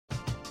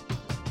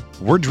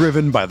We're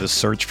driven by the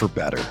search for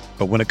better.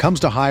 But when it comes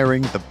to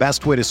hiring, the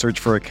best way to search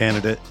for a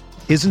candidate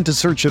isn't to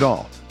search at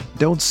all.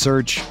 Don't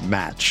search,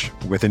 match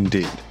with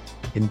Indeed.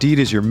 Indeed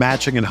is your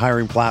matching and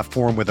hiring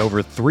platform with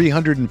over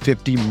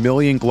 350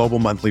 million global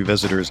monthly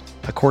visitors,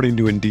 according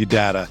to Indeed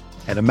data,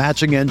 and a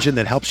matching engine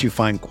that helps you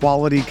find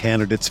quality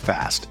candidates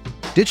fast.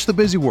 Ditch the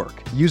busy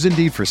work. Use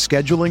Indeed for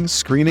scheduling,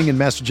 screening, and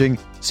messaging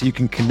so you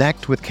can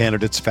connect with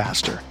candidates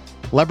faster.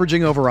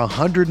 Leveraging over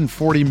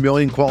 140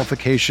 million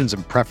qualifications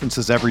and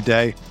preferences every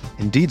day,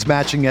 Indeed's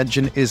matching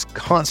engine is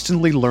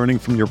constantly learning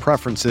from your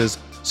preferences,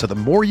 so the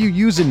more you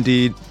use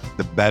Indeed,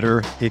 the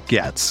better it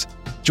gets.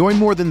 Join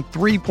more than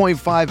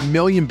 3.5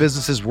 million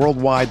businesses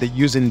worldwide that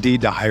use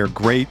Indeed to hire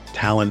great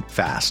talent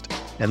fast.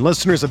 And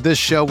listeners of this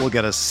show will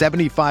get a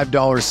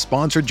 $75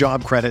 sponsored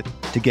job credit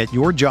to get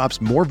your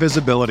jobs more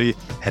visibility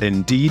at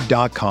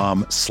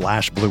Indeed.com/Blue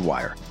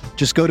Wire.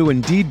 Just go to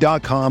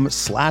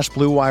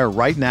Indeed.com/Blue Wire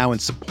right now and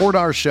support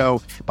our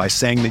show by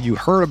saying that you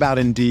heard about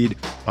Indeed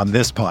on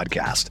this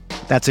podcast.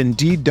 That's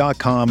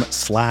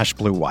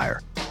Indeed.com/Blue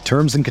Wire.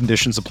 Terms and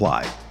conditions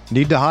apply.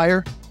 Need to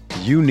hire?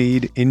 You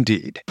need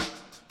Indeed.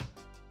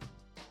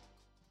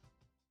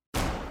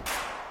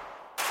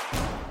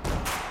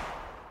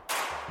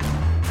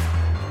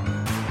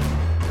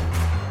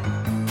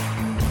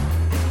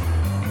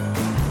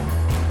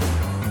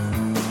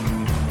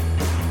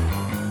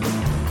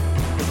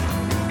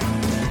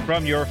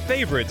 From your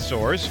favorite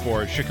source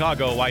for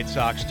Chicago White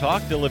Sox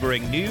talk,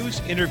 delivering news,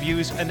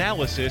 interviews,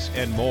 analysis,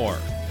 and more.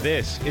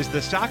 This is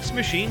the Sox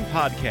Machine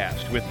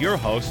Podcast with your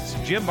hosts,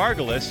 Jim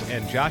Margulis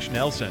and Josh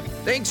Nelson.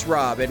 Thanks,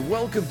 Rob, and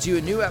welcome to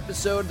a new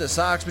episode of the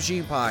Sox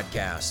Machine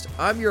Podcast.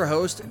 I'm your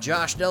host,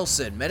 Josh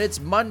Nelson, and it's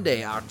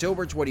Monday,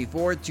 October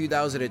 24th,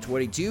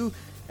 2022.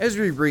 As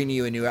we bring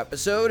you a new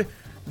episode,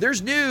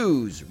 there's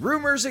news,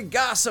 rumors, and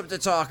gossip to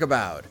talk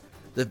about.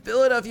 The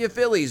Philadelphia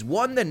Phillies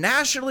won the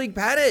National League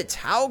pennant.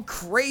 How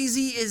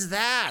crazy is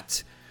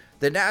that?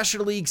 The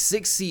National League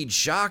 6th seed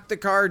shocked the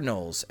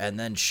Cardinals, and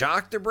then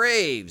shocked the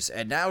Braves,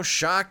 and now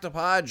shocked the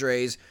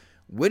Padres,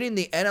 winning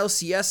the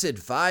NLCS in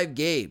 5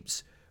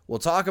 games. We'll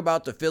talk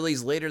about the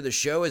Phillies later in the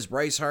show, as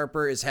Bryce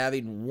Harper is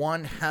having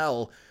one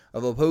hell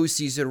of a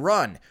postseason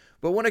run.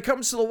 But when it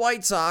comes to the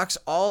White Sox,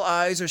 all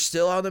eyes are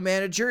still on the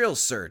managerial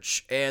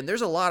search, and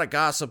there's a lot of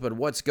gossip on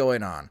what's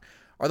going on.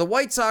 Are the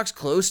White Sox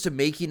close to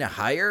making a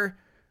hire?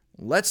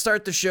 Let's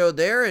start the show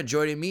there, and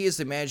joining me is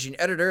the managing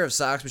editor of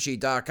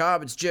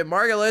SoxMachine.com. It's Jim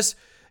Margulis.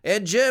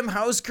 And Jim,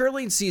 how's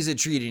curling season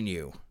treating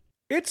you?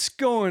 It's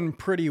going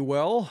pretty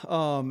well.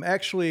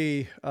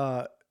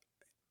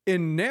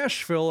 In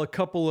Nashville, a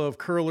couple of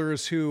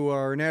curlers who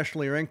are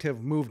nationally ranked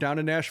have moved down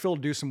to Nashville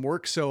to do some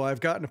work. So I've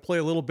gotten to play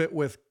a little bit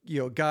with,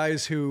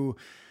 guys who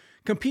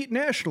compete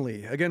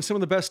nationally against some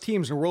of the best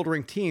teams and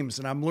world-ranked teams.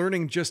 And I'm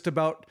learning just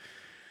about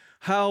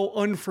how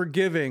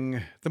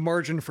unforgiving the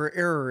margin for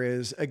error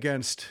is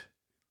against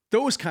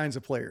those kinds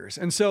of players.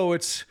 And so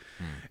it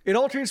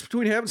alternates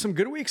between having some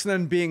good weeks and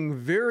then being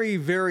very,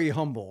 very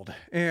humbled.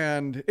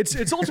 And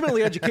it's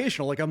ultimately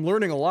educational. Like, I'm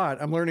learning a lot.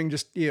 I'm learning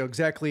just,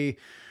 exactly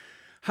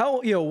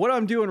how, what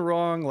I'm doing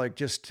wrong, like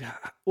just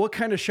what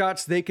kind of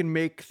shots they can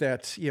make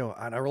that,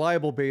 on a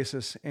reliable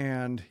basis.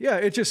 And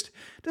it just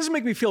doesn't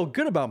make me feel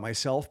good about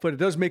myself, but it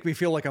does make me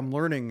feel like I'm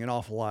learning an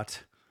awful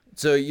lot.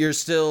 So you're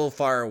still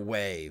far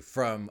away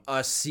from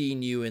us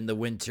seeing you in the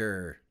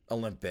Winter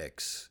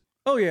Olympics.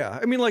 Oh yeah.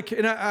 I mean,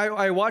 and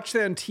I watch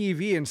that on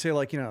TV and say,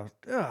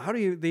 how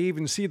do they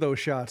even see those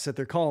shots that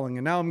they're calling?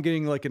 And now I'm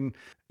getting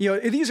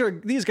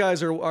these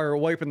guys are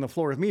wiping the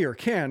floor with me, or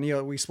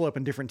we split up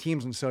in different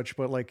teams and such,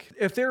 but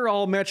if they're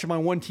all matching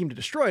on one team to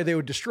destroy, they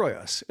would destroy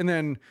us. And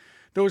then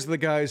those are the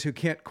guys who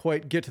can't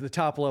quite get to the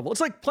top level. It's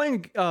like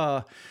playing,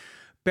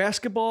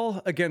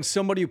 basketball against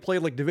somebody who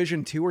played like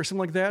Division II or something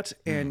like that.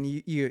 And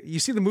you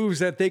see the moves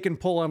that they can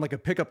pull on like a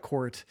pickup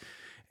court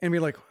and be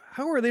like,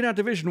 how are they not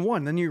Division I?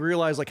 Then you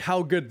realize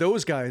how good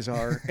those guys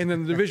are. And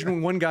then the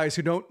Division I guys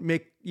who don't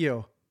make,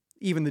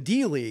 even the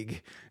D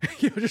League,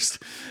 you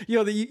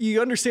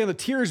understand the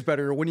tiers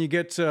better when you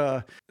get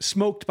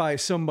smoked by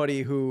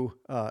somebody who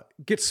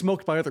gets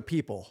smoked by other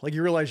people. Like,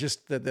 you realize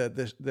just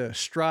the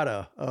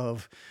strata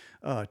of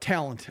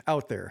talent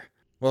out there.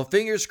 Well,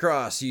 fingers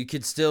crossed you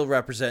could still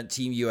represent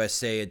Team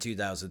USA in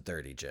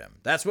 2030, Jim.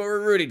 That's what we're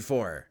rooting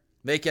for.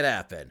 Make it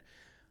happen.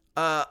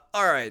 All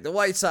right, the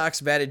White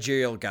Sox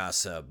managerial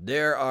gossip.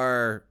 There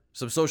are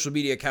some social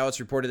media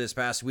accounts reported this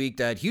past week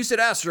that Houston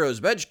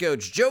Astros bench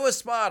coach Joe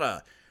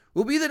Espada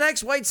will be the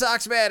next White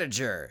Sox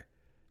manager.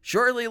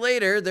 Shortly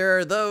later, there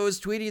are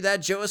those tweeting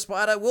that Joe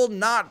Espada will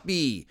not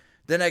be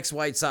the next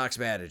White Sox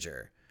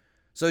manager.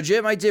 So,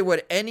 Jim, I did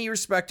what any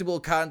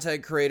respectable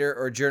content creator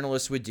or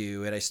journalist would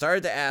do, and I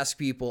started to ask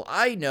people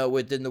I know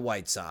within the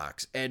White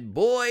Sox, and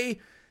boy,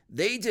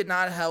 they did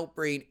not help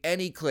bring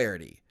any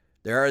clarity.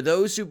 There are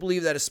those who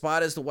believe that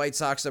Espada is the White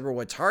Sox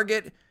 #1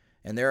 target,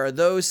 and there are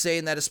those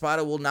saying that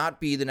Espada will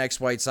not be the next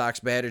White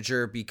Sox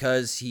manager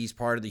because he's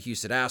part of the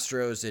Houston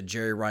Astros, and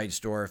Jerry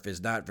Reinsdorf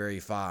is not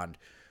very fond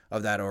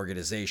of that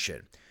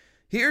organization.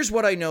 Here's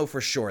what I know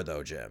for sure,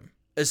 though, Jim.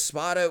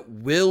 Espada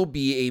will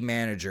be a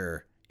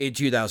manager in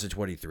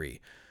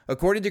 2023.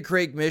 According to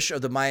Craig Mish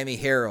of the Miami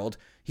Herald,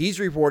 he's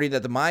reporting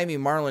that the Miami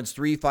Marlins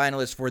 3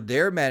 finalists for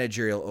their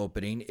managerial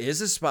opening is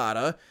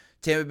Espada,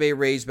 Tampa Bay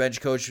Rays bench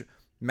coach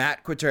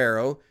Matt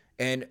Quatraro,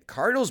 and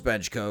Cardinals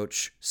bench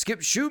coach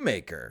Skip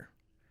Shoemaker.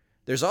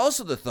 There's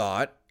also the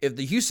thought, if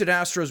the Houston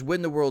Astros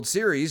win the World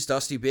Series,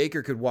 Dusty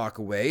Baker could walk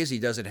away as he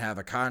doesn't have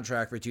a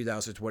contract for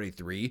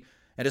 2023,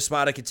 and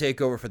Espada could take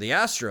over for the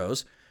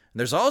Astros. And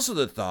there's also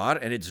the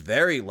thought, and it's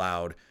very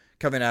loud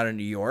coming out of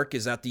New York,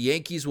 is that the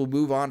Yankees will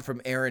move on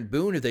from Aaron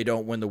Boone if they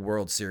don't win the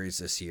World Series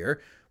this year,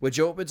 which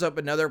opens up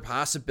another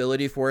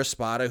possibility for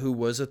Espada, who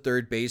was a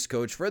third base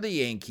coach for the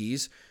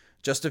Yankees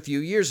just a few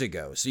years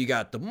ago. So you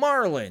got the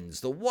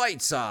Marlins, the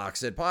White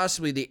Sox, and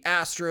possibly the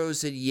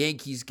Astros and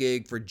Yankees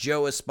gig for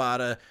Joe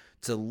Espada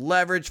to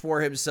leverage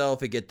for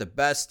himself and get the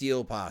best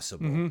deal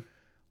possible. Mm-hmm.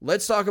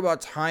 Let's talk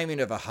about timing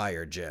of a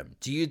hire, Jim.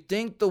 Do you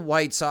think the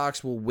White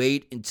Sox will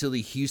wait until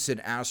the Houston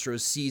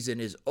Astros season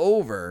is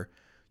over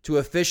to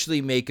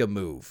officially make a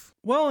move?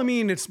 Well, I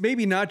mean, it's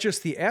maybe not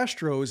just the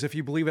Astros if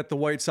you believe that the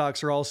White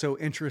Sox are also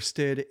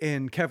interested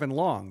in Kevin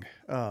Long,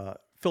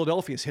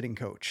 Philadelphia's hitting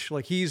coach.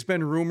 Like, he's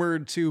been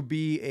rumored to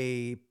be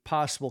a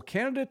possible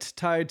candidate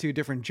tied to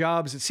different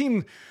jobs. It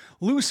seemed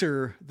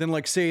looser than,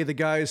 like, say, the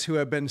guys who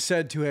have been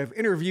said to have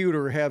interviewed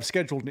or have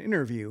scheduled an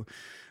interview.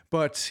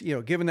 But, you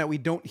know, given that we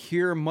don't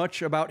hear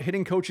much about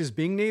hitting coaches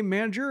being named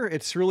manager,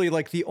 it's really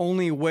like the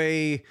only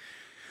way.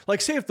 Like,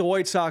 say if the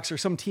White Sox or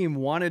some team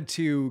wanted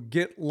to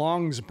get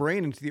Long's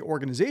brain into the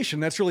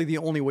organization, that's really the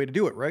only way to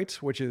do it, right?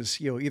 Which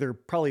is, you know, either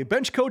probably a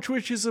bench coach,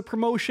 which is a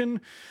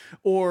promotion,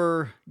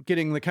 or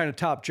getting the kind of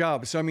top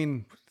job. So, I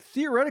mean,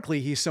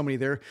 theoretically, he's somebody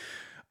there.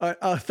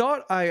 A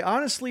thought I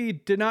honestly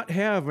did not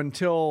have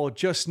until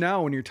just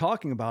now when you're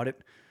talking about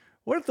it.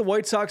 What if the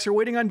White Sox are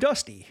waiting on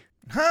Dusty?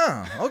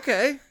 Huh,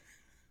 okay.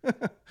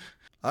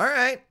 All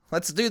right,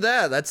 let's do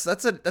that.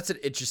 That's an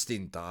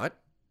interesting thought.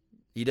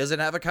 He doesn't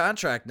have a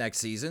contract next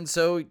season,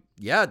 so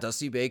yeah,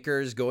 Dusty Baker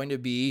is going to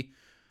be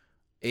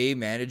a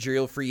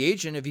managerial free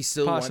agent if he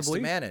still wants to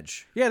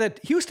manage. Yeah, that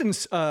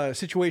Houston's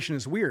situation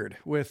is weird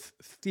with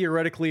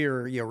theoretically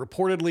or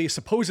reportedly,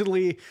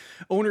 supposedly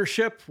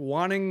ownership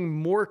wanting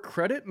more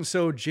credit, and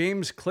so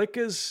James Click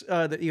is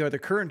the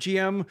current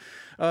GM,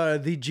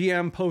 the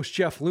GM post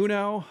Jeff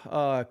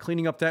Luhnow,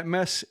 cleaning up that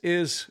mess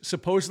is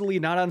supposedly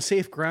not on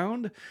safe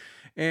ground,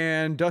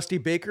 and Dusty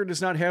Baker does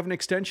not have an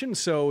extension,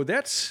 so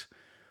that's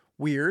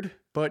weird.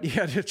 But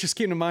yeah, it just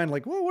came to mind,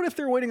 like, well, what if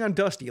they're waiting on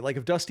Dusty? Like,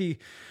 if Dusty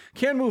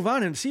can move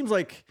on, and it seems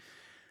like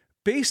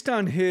based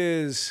on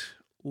his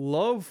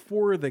love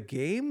for the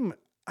game,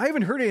 I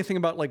haven't heard anything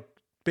about, like,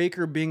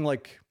 Baker being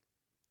like,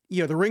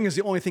 the ring is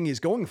the only thing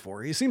he's going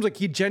for. He seems like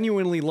he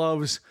genuinely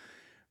loves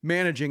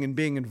managing and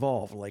being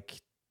involved.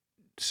 Like,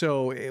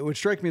 so it would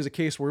strike me as a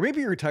case where maybe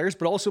he retires,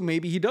 but also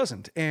maybe he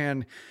doesn't.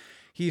 And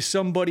he's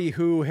somebody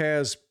who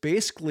has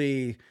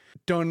basically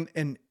done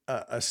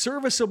a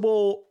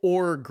serviceable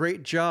or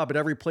great job at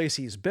every place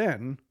he's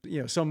been.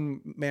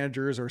 Some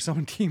managers or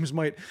some teams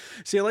might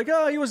say, like,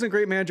 oh, he wasn't a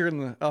great manager in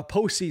the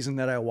postseason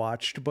that I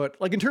watched. But,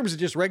 like, in terms of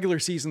just regular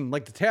season,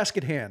 like the task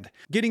at hand,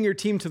 getting your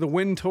team to the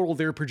win total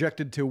they're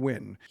projected to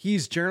win,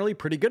 he's generally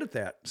pretty good at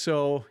that.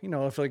 So,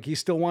 if, like, he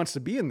still wants to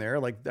be in there,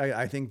 like,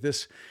 I think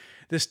this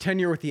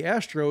tenure with the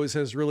Astros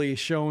has really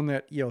shown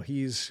that,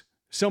 he's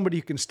somebody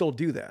who can still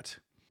do that.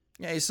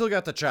 Yeah, he's still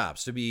got the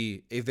chops to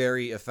be a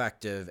very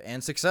effective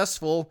and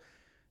successful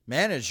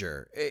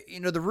manager.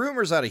 The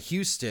rumors out of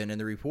Houston and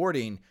the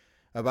reporting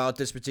about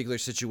this particular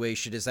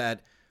situation is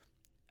that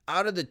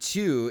out of the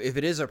two, if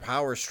it is a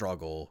power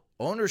struggle,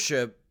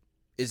 ownership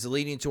is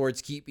leaning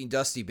towards keeping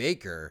Dusty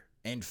Baker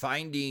and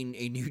finding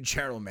a new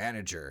general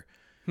manager.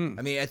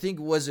 I mean, I think,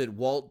 was it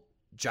Walt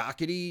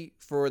Jocketty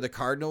for the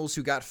Cardinals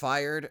who got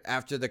fired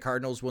after the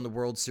Cardinals won the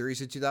World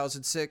Series in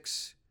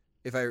 2006,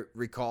 if I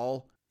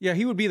recall? Yeah,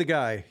 he would be the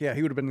guy. Yeah,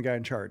 he would have been the guy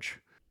in charge.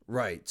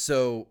 Right.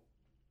 So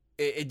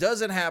it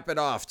doesn't happen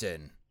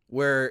often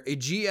where a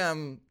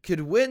GM could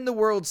win the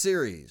World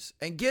Series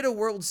and get a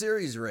World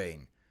Series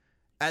ring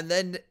and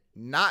then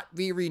not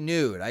be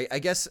renewed. I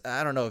guess,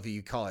 I don't know if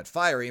you call it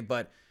firing,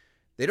 but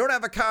they don't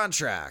have a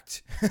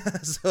contract.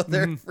 So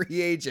they're a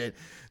free agent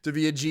to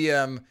be a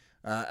GM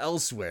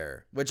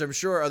elsewhere, which I'm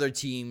sure other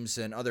teams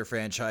and other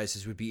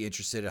franchises would be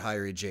interested in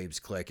hiring James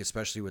Click,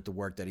 especially with the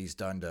work that he's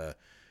done to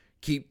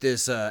keep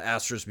this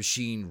Astros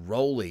machine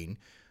rolling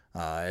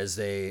as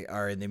they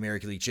are in the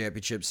American League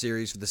Championship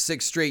Series for the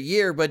 6th straight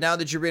year. But now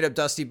that you bring up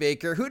Dusty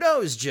Baker, who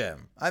knows,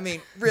 Jim? I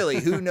mean, really,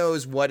 who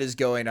knows what is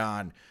going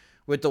on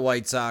with the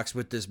White Sox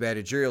with this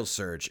managerial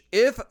surge?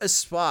 If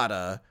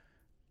Espada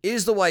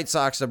is the White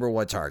Sox number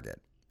one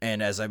target,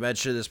 and as I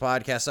mentioned in this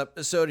podcast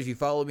episode, if you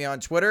follow me on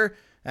Twitter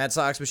at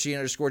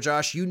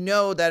SoxMachine_Josh, you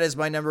know that is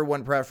my number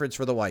one preference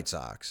for the White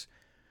Sox.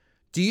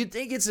 Do you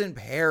think it's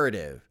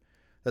imperative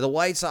that the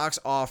White Sox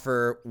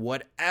offer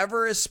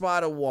whatever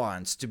Espada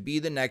wants to be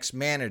the next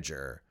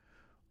manager?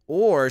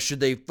 Or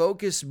should they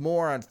focus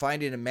more on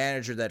finding a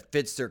manager that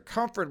fits their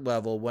comfort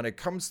level when it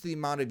comes to the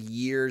amount of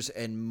years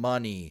and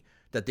money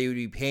that they would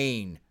be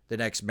paying the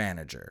next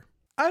manager?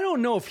 I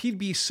don't know if he'd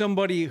be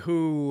somebody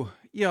who,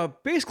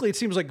 basically it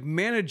seems like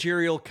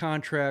managerial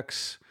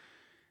contracts,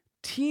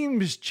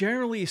 teams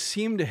generally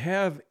seem to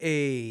have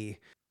a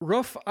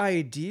rough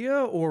idea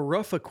or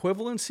rough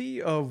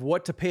equivalency of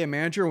what to pay a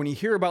manager. When you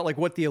hear about like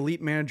what the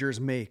elite managers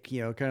make,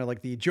 kind of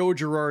like the Joe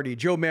Girardi,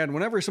 Joe Madden,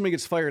 whenever somebody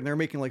gets fired and they're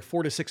making like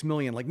 $4 to $6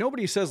 million, like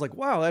nobody says like,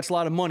 wow, that's a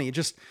lot of money.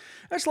 Just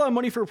that's a lot of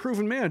money for a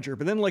proven manager.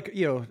 But then like,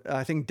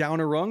 I think down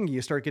a rung, you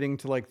start getting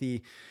to like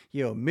the,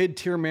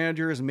 mid-tier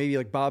managers, and maybe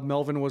like Bob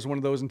Melvin was one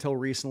of those until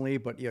recently,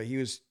 but he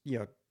was,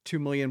 2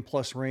 million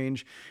plus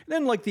range. And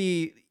then like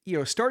the,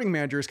 starting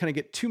managers kind of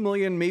get 2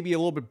 million, maybe a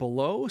little bit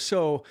below.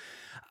 So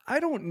I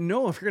don't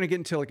know if you're going to get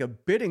into like a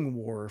bidding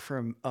war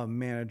from a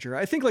manager.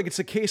 I think like it's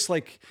a case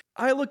like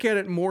I look at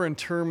it more in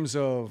terms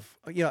of,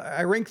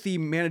 I rank the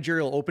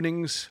managerial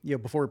openings,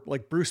 before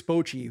like Bruce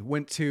Bochy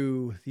went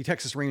to the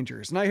Texas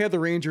Rangers. And I had the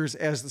Rangers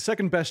as the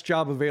second best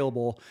job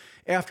available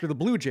after the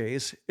Blue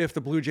Jays, if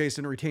the Blue Jays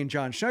didn't retain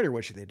John Schneider,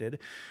 which they did.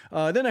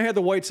 Then I had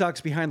the White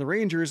Sox behind the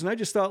Rangers. And I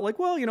just thought like,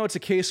 well, it's a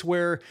case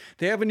where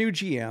they have a new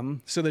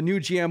GM. So the new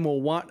GM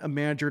will want a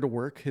manager to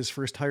work, his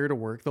first hire to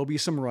work. There'll be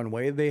some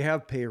runway. They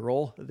have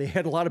payroll. They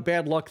had a lot of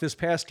bad luck this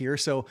past year.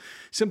 So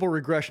simple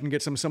regression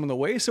gets them some of the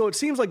way. So it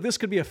seems like this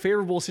could be a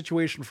favorable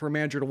situation for a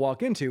manager to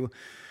walk into.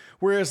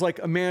 Whereas like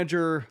a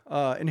manager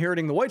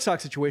inheriting the White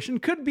Sox situation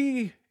could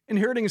be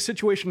inheriting a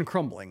situation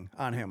crumbling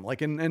on him.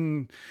 Like,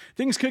 and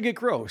things could get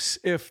gross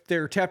if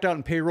they're tapped out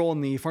in payroll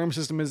and the farm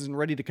system isn't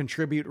ready to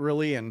contribute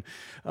really. And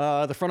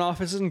the front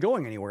office isn't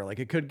going anywhere. Like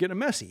it could get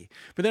messy.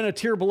 But then a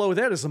tier below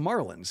that is the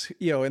Marlins,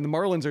 and the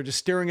Marlins are just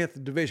staring at the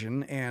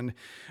division, and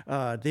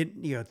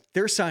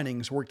their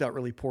signings worked out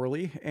really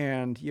poorly.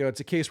 And, it's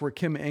a case where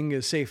Kim Ng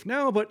is safe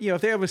now, but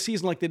if they have a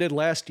season like they did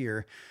last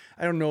year,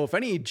 I don't know if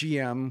any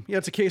GM,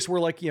 it's a case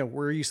where like,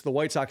 we're used to the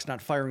White Sox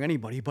not firing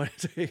anybody, but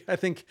I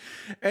think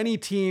any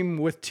team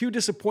with 2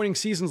 disappointing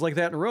seasons like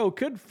that in a row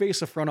could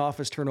face a front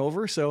office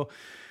turnover. So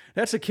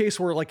that's a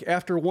case where like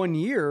after 1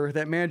 year,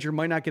 that manager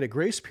might not get a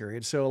grace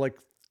period. So like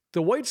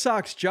the White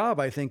Sox job,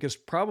 I think, is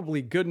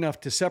probably good enough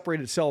to separate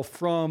itself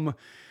from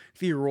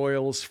the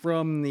Royals,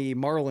 from the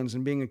Marlins,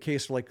 and being a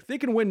case where like they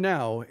can win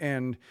now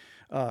and,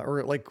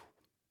 or like,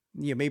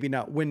 maybe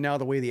not win now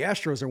the way the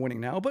Astros are winning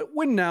now, but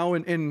win now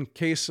in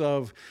case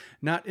of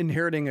not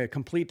inheriting a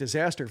complete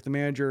disaster if the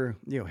manager,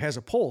 has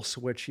a pulse,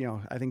 which,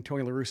 I think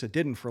Tony La Russa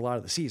didn't for a lot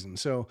of the season.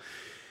 So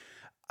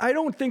I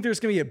don't think there's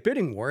going to be a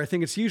bidding war. I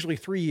think it's usually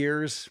 3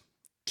 years,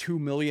 2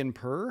 million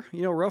per,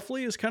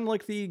 roughly is kind of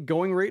like the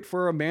going rate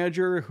for a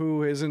manager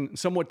who is in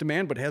somewhat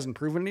demand, but hasn't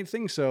proven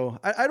anything. So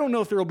I don't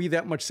know if there will be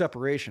that much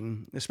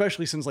separation,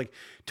 especially since like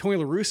Tony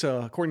La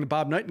Russa, according to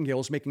Bob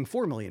Nightingale, is making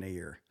 4 million a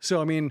year.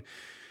 So, I mean,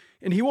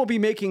 and he won't be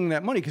making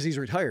that money because he's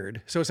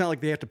retired. So it's not like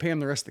they have to pay him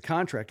the rest of the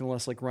contract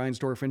unless like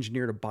Reinsdorf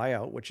engineered a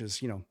buyout, which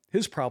is,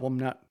 his problem,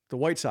 not the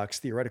White Sox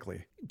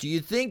theoretically. Do you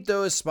think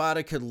though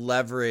Espada could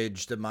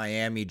leverage the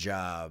Miami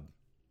job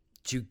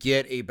to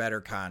get a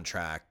better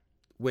contract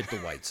with the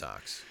White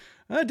Sox?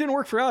 It didn't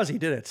work for Ozzie,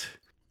 did it?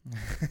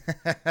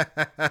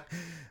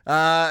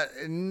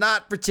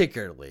 Not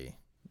particularly.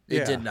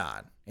 It did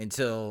not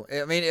until,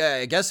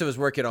 I guess it was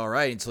working all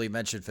right until he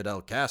mentioned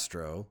Fidel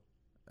Castro.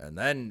 And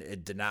then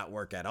it did not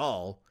work at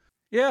all.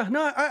 Yeah,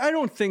 no, I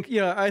don't think,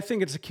 I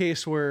think it's a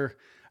case where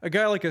a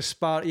guy like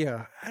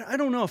Espada, I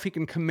don't know if he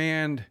can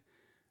command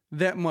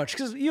that much.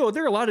 Because,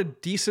 there are a lot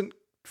of decent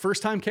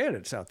first-time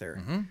candidates out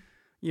there.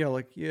 Mm-hmm.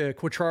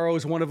 Quatraro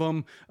is one of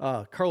them.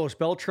 Carlos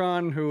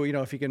Beltran, who,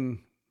 if he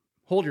can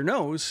hold your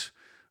nose,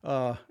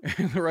 and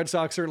the Red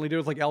Sox certainly do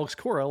with like Alex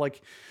Cora,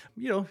 like,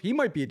 he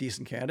might be a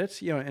decent candidate,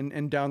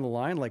 and down the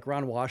line, like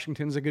Ron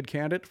Washington's a good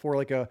candidate for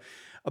like a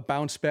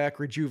bounce back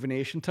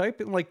rejuvenation type.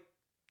 And like,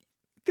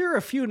 there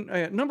are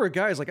a number of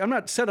guys, like I'm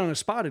not set on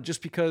Espada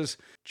just because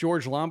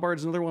George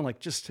Lombard's another one, like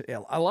just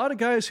a lot of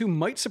guys who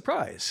might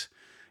surprise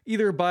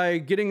either by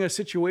getting a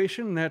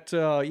situation that,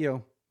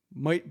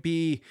 might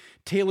be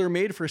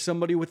tailor-made for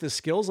somebody with the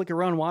skills like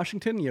around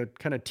Washington,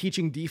 kind of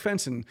teaching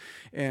defense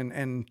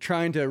and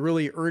trying to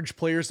really urge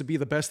players to be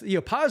the best,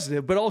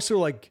 positive, but also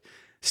like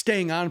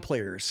staying on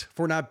players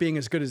for not being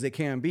as good as they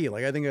can be.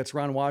 Like, I think that's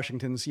Ron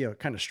Washington's,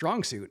 kind of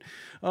strong suit.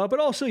 But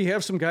also you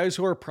have some guys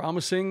who are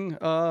promising,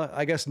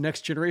 I guess,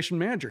 next generation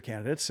manager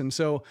candidates. And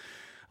so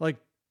like,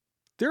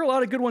 there are a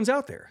lot of good ones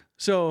out there.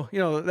 So,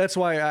 that's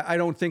why I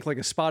don't think like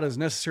Espada is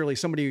necessarily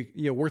somebody,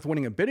 worth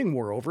winning a bidding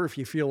war over. If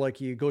you feel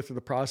like you go through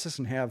the process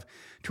and have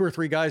 2 or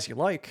 3 guys you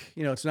like,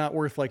 it's not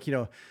worth like,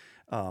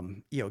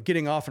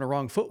 getting off on a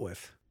wrong foot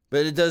with.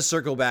 But it does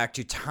circle back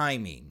to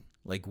timing.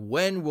 Like,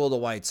 when will the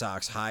White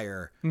Sox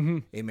hire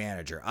a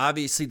manager?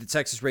 Obviously, the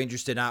Texas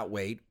Rangers did not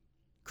wait.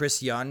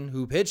 Chris Young,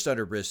 who pitched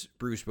under Bruce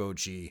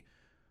Bochy,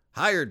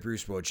 hired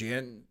Bruce Bochy.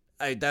 And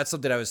that's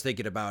something I was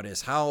thinking about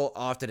is how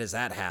often has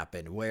that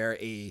happened where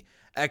a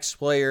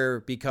ex-player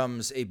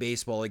becomes a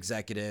baseball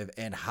executive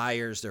and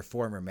hires their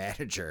former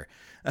manager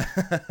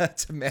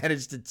to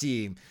manage the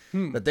team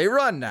that they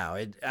run now.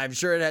 I'm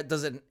sure it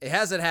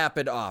hasn't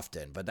happened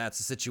often, but that's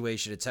the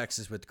situation in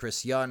Texas with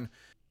Chris Young.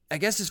 I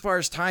guess as far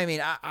as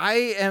timing,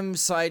 I am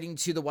siding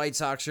to the White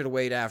Sox to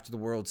wait after the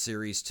World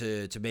Series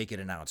to make an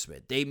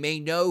announcement. They may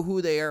know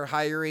who they are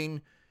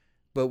hiring,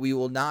 but we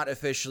will not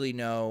officially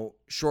know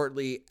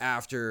shortly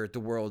after the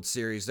World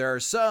Series. There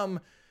are some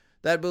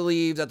that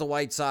believe that the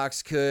White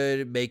Sox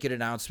could make an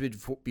announcement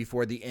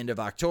before the end of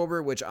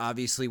October, which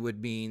obviously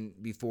would mean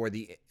before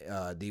the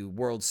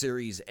World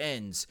Series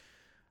ends.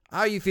 How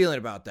are you feeling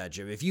about that,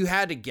 Jim? If you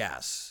had to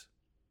guess,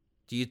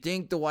 do you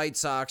think the White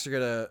Sox are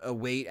going to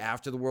wait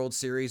after the World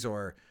Series,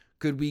 or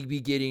could we be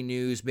getting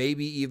news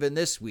maybe even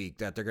this week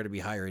that they're going to be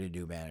hiring a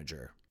new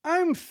manager?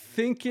 I'm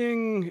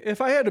thinking,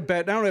 if I had to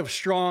bet, I don't have a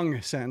strong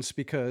sense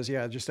because,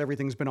 just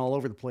everything's been all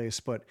over the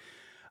place, but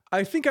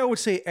I think I would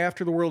say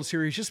after the World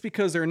Series, just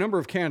because there are a number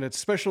of candidates,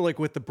 especially like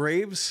with the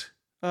Braves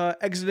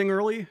exiting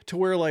early, to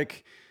where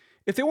like,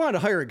 if they wanted to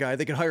hire a guy,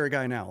 they could hire a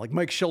guy now. Like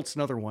Mike Schultz,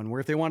 another one, where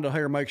if they wanted to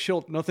hire Mike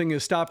Schultz, nothing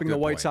is stopping the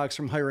White Sox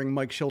from hiring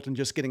Mike Schultz and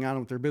just getting on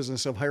with their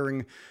business of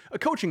hiring a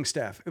coaching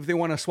staff if they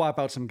want to swap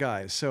out some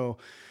guys. So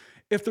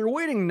if they're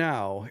waiting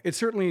now, it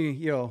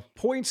certainly,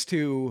 points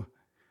to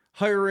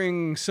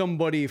hiring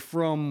somebody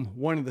from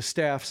one of the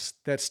staffs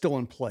that's still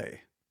in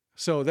play.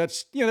 So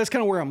that's kind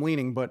of where I'm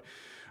leaning. But,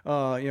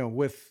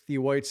 with the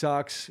White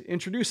Sox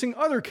introducing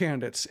other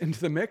candidates into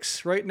the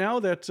mix right now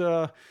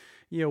that,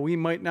 we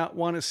might not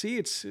want to see.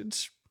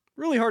 It's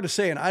really hard to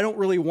say. And I don't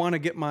really want to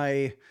get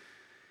my,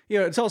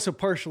 it's also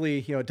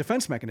partially, a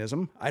defense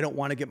mechanism. I don't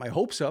want to get my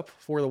hopes up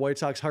for the White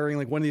Sox hiring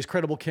like one of these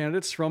credible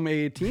candidates from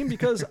a team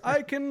because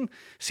I can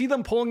see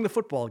them pulling the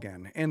football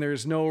again. And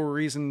there's no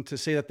reason to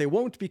say that they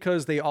won't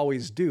because they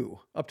always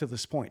do up to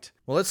this point.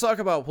 Well, let's talk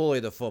about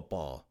pulling the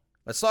football.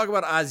 Let's talk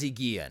about Ozzie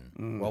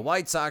Guillen. While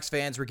White Sox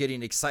fans were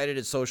getting excited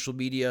in social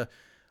media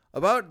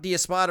about the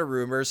Espada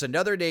rumors,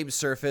 another name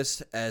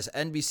surfaced as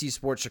NBC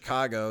Sports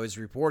Chicago is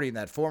reporting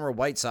that former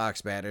White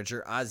Sox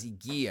manager Ozzie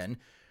Guillen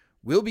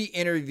will be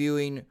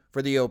interviewing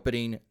for the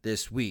opening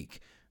this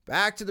week.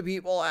 Back to the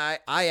people I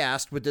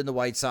asked within the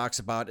White Sox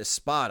about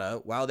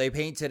Espada, while they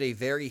painted a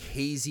very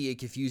hazy and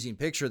confusing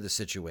picture of the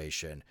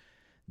situation.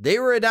 They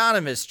were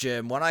anonymous,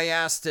 Jim, when I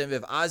asked him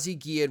if Ozzie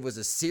Guillen was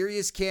a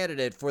serious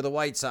candidate for the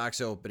White Sox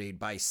opening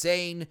by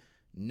saying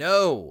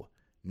no.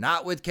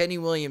 Not with Kenny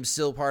Williams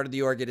still part of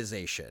the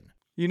organization.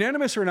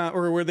 Unanimous or not?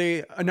 Or were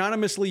they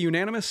anonymously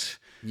unanimous?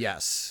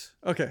 Yes.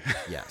 Okay.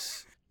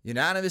 Yes.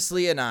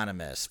 Unanimously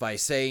anonymous by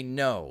saying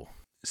no.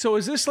 So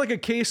is this like a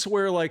case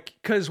where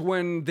because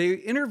when they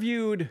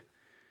interviewed,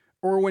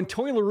 or when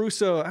Tony La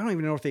Russa, I don't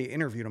even know if they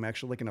interviewed him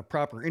actually like in a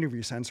proper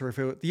interview sense, or if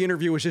the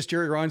interview was just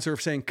Jerry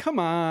Reinsdorf saying, come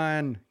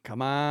on.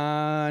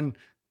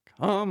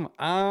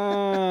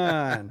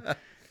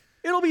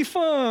 It'll be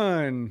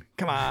fun.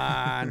 Come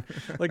on.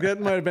 Like that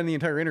might have been the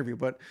entire interview.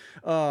 But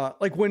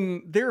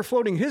when they were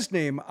floating his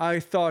name, I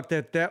thought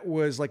that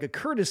was like a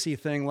courtesy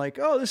thing. Like,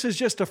 oh, this is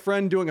just a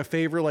friend doing a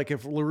favor. Like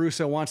if La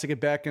Russa wants to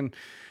get back and,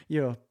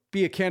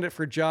 be a candidate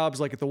for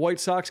jobs like at the White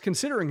Sox,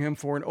 considering him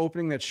for an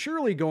opening that's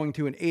surely going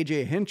to an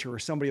AJ Hinch or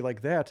somebody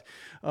like that.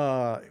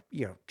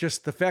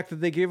 Just the fact that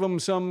they gave him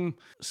some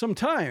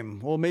time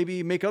will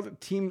maybe make other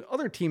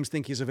teams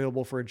think he's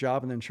available for a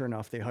job. And then sure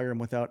enough, they hire him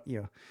without,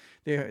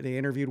 they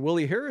interviewed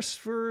Willie Harris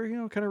for,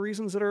 kind of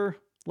reasons that are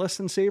less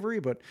than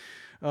savory, but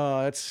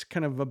that's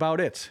kind of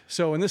about it.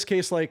 So in this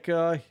case,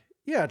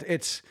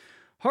 it's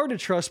hard to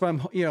trust,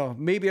 but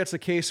maybe that's a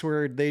case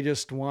where they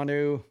just want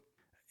to,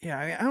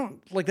 I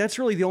don't that's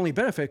really the only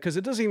benefit because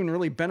it doesn't even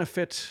really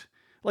benefit.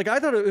 Like I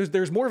thought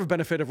there's more of a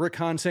benefit of Rick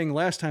Hahn saying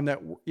last time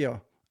that,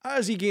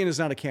 Ozzie Guillen is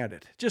not a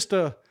candidate, just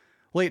a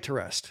late to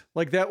rest.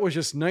 Like that was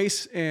just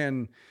nice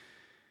and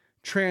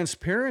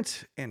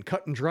transparent and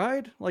cut and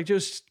dried.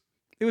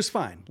 It was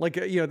fine.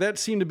 That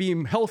seemed to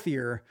be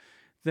healthier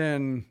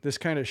than this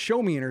kind of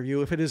show me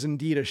interview. If it is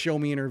indeed a show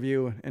me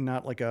interview and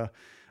not like a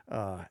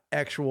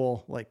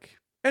actual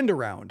end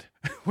around,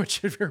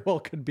 which it very well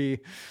could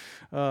be.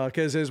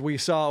 Because as we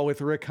saw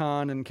with Rick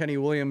Hahn and Kenny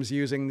Williams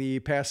using the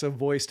passive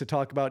voice to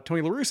talk about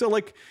Tony La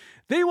Russa,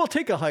 they will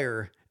take a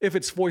hire if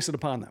it's foisted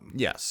upon them.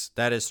 Yes,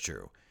 that is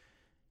true.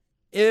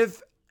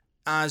 If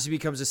Ozzie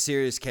becomes a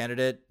serious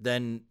candidate,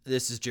 then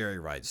this is Jerry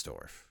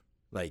Reinsdorf.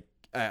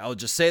 I'll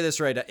just say this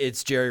right now.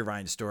 It's Jerry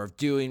Reinsdorf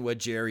doing what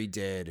Jerry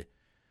did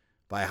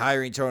by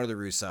hiring Tony La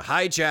Russa,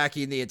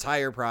 hijacking the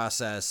entire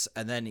process,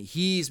 and then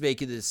he's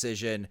making the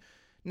decision,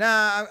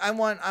 I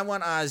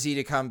want Ozzie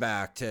to come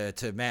back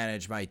to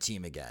manage my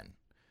team again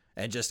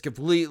and just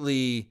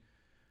completely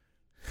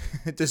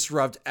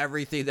disrupt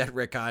everything that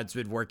Rick Hahn's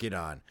been working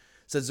on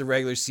since the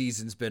regular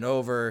season's been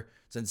over,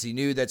 since he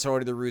knew that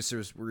Tony La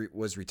Russa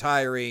was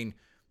retiring.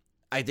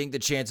 I think the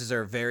chances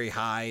are very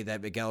high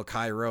that Miguel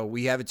Cairo,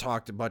 we haven't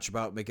talked much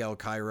about Miguel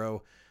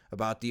Cairo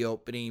about the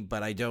opening,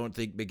 but I don't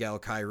think Miguel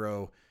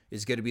Cairo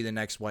is going to be the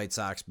next White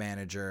Sox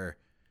manager.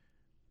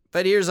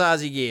 But here's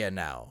Ozzie Guillen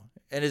now,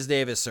 and his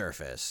name has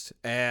surfaced.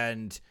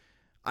 And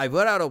I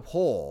put out a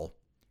poll,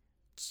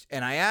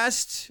 and I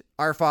asked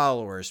our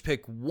followers,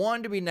 pick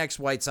one to be next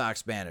White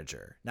Sox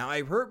manager. Now,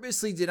 I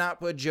purposely did not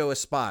put Joe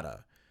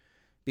Espada,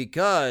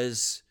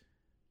 because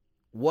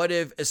what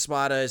if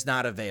Espada is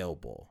not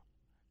available?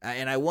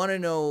 And I want to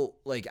know,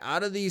 like,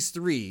 out of these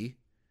three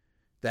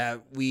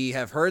that we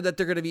have heard that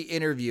they're going to be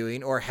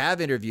interviewing or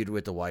have interviewed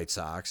with the White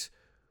Sox,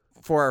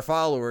 for our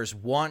followers,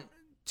 want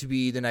to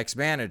be the next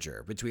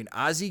manager between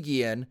Ozzie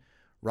Guillen,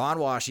 Ron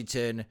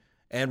Washington,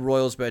 and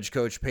Royals bench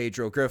coach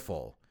Pedro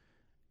Grifol.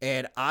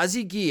 And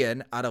Ozzie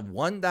Guillen, out of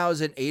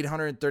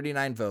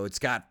 1,839 votes,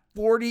 got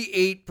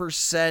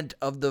 48%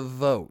 of the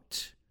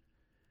vote.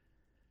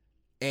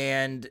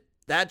 And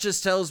that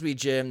just tells me,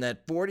 Jim,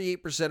 that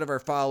 48% of our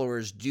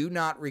followers do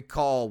not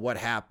recall what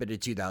happened in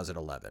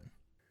 2011.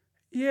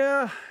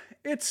 Yeah,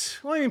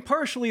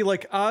 partially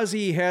like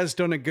Ozzy has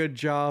done a good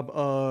job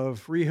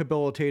of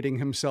rehabilitating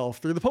himself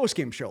through the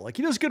postgame show. Like,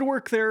 he does good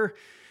work there.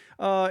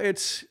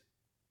 It's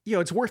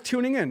worth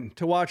tuning in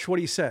to watch what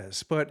he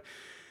says, but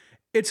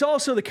it's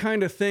also the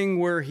kind of thing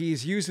where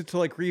he's used it to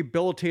like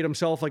rehabilitate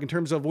himself, like in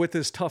terms of with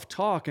his tough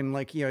talk and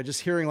like,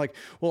 just hearing like,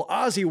 well,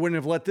 Ozzy wouldn't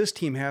have let this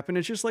team happen.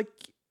 It's just like,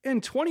 in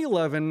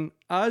 2011,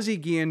 Ozzie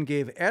Guillen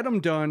gave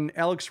Adam Dunn,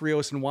 Alex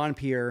Rios, and Juan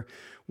Pierre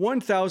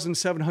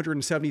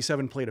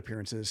 1,777 plate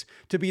appearances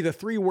to be the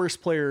three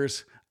worst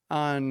players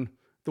on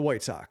the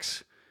White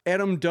Sox.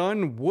 Adam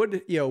Dunn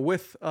would,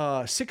 with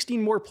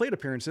 16 more plate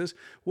appearances,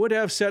 would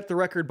have set the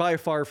record by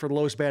far for the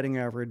lowest batting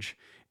average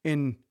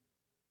in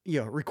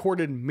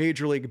recorded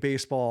Major League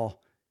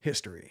Baseball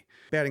history,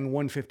 batting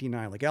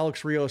 159. Like,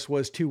 Alex Rios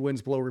was 2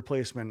 wins below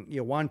replacement.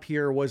 Juan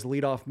Pierre was the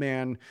leadoff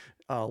man,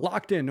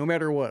 locked in no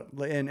matter what.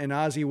 And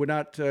Ozzie would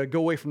not go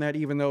away from that,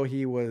 even though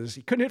he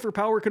couldn't hit for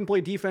power, couldn't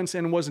play defense,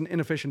 and was an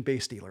inefficient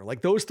base stealer.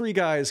 Like, those three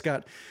guys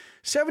got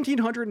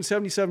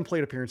 1,777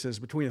 plate appearances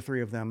between the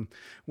three of them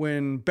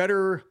when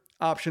better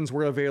options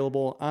were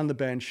available on the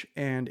bench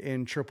and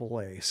in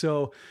AAA.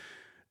 So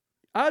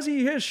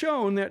Ozzie has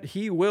shown that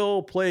he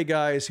will play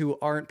guys who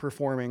aren't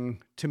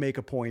performing to make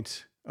a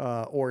point,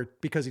 or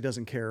because he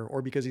doesn't care,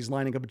 or because he's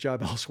lining up a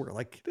job elsewhere.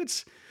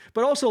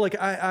 But also, like,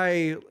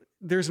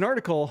 there's an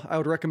article I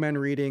would recommend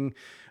reading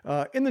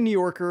in the New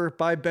Yorker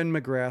by Ben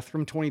McGrath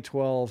from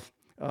 2012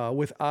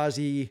 with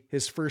Ozzie,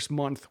 his first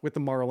month with the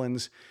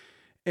Marlins.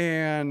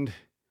 And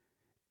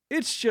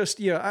it's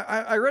just,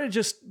 I read it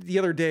just the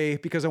other day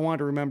because I wanted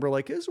to remember,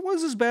 like,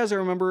 was as bad as I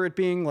remember it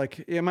being?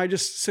 Like, am I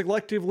just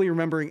selectively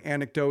remembering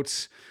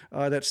anecdotes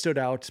that stood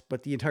out?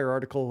 But the entire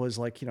article was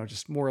like,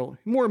 just more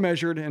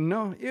measured. And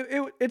no,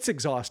 it's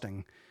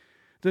exhausting.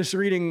 Just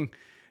reading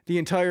the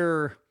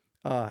entire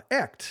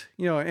act,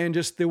 and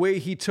just the way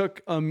he took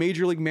a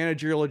major league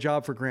managerial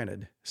job for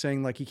granted,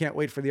 saying like he can't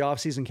wait for the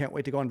offseason, can't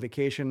wait to go on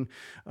vacation,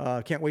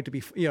 can't wait to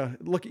be,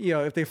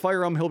 if they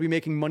fire him, he'll be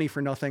making money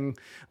for nothing.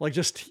 Like,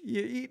 just,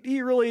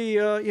 he really,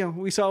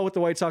 we saw what the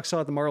White Sox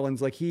saw at the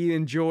Marlins. Like, he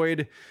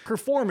enjoyed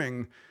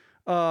performing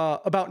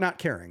about not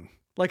caring.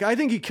 Like, I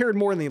think he cared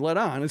more than he let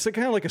on. It's like,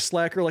 kind of like a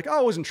slacker, like, oh,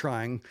 I wasn't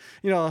trying,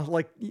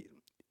 like,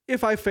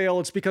 if I fail,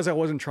 it's because I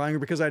wasn't trying, or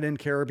because I didn't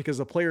care, or because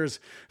the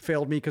players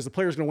failed me, because the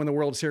players going to win the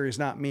World Series,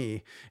 not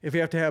me. If you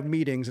have to have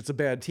meetings, it's a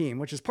bad team,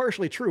 which is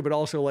partially true, but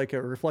also like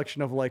a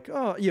reflection of like,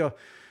 oh,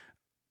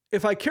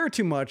 if I care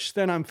too much,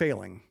 then I'm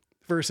failing.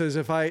 Versus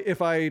if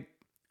I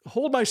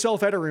hold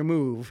myself at a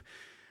remove,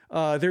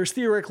 there's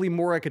theoretically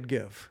more I could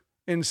give.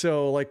 And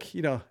so, like,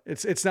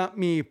 it's not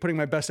me putting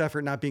my best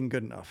effort, not being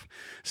good enough.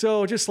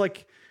 So just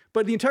like,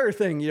 but the entire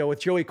thing, with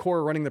Joey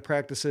Cora running the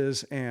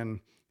practices and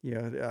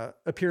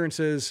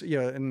appearances,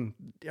 and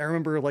I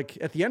remember like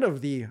at the end of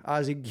the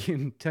Ozzie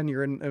Guillen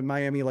tenure in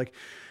Miami, like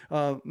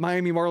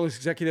Miami Marlins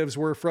executives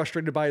were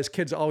frustrated by his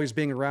kids always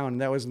being around.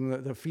 And that was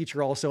in the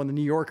feature also in the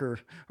New Yorker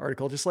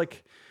article. Just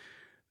like,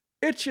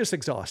 it's just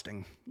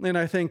exhausting. And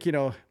I think,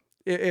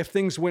 if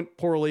things went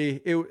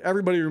poorly,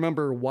 everybody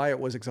remember why it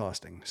was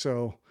exhausting.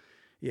 So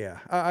yeah,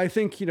 I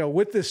think,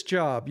 with this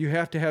job, you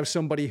have to have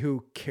somebody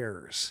who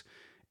cares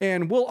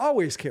and will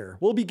always care.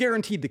 We'll be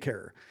guaranteed to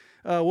care.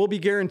 We'll be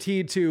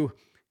guaranteed to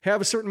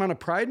have a certain amount of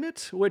pride in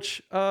it,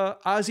 which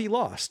Ozzie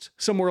lost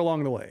somewhere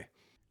along the way.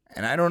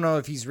 And I don't know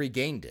if he's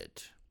regained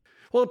it.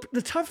 Well,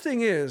 the tough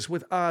thing is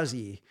with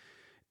Ozzie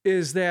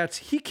is that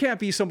he can't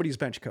be somebody's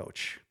bench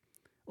coach.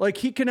 Like,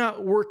 he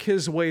cannot work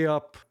his way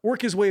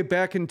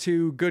back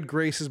into good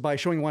graces by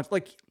showing wants.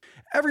 Like,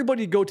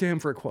 everybody go to him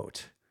for a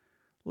quote.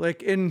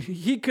 Like, and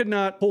he could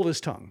not hold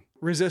his tongue,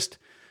 resist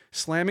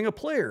slamming a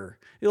player.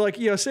 Like,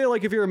 say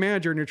like if you're a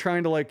manager and you're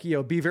trying to like,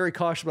 be very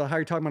cautious about how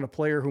you're talking about a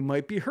player who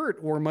might be hurt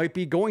or might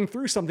be going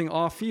through something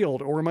off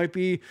field, or you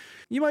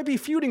might be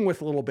feuding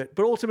with a little bit,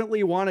 but ultimately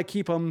you want to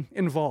keep them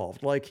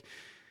involved. Like,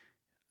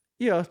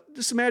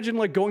 just imagine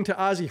like going to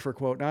Ozzie for a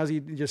quote and Ozzie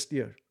just,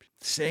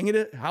 saying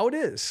it how it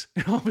is.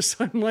 And all of a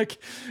sudden,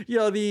 like,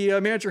 the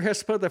manager has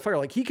to put out that fire.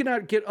 Like, he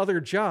cannot get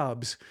other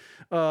jobs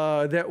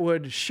that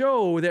would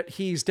show that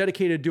he's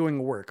dedicated to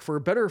doing work. For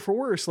better or for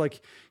worse,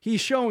 like,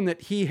 he's shown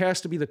that he has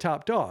to be the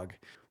top dog.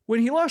 When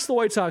he lost the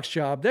White Sox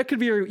job, that could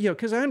be,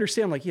 because I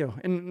understand, like,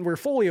 and we're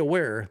fully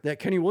aware that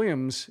Kenny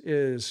Williams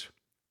is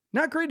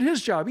not great at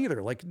his job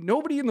either. Like,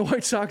 nobody in the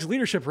White Sox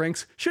leadership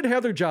ranks should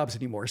have their jobs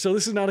anymore. So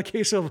this is not a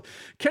case of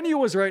Kenny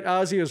was right,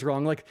 Ozzie was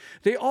wrong. Like,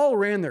 they all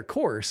ran their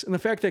course. And the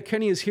fact that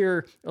Kenny is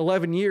here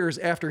 11 years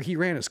after he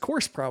ran his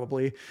course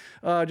probably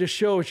just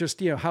shows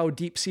how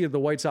deep-seated the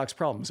White Sox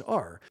problems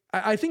are.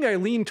 I think I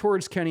leaned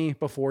towards Kenny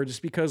before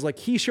just because like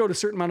he showed a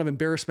certain amount of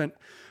embarrassment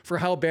for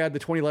how bad the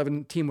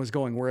 2011 team was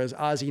going, whereas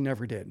Ozzie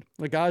never did.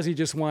 Like, Ozzie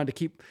just wanted to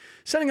keep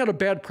sending out a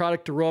bad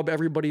product to rub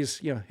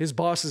everybody's, his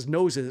boss's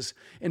noses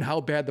in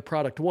how bad the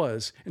product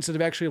was, instead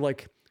of actually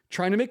like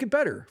trying to make it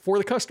better for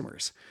the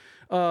customers.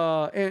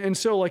 And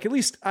so like, at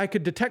least I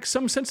could detect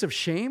some sense of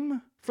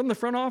shame from the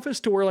front office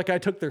to where like I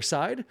took their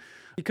side,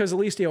 because at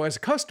least, as a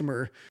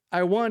customer,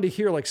 I wanted to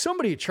hear like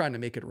somebody trying to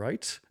make it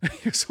right,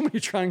 somebody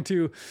trying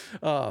to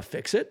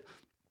fix it.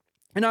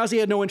 And Ozzie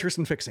had no interest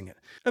in fixing it.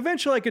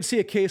 Eventually, I could see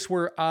a case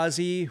where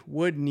Ozzie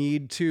would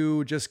need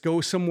to just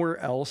go somewhere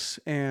else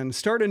and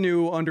start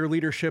anew under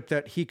leadership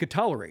that he could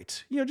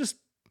tolerate.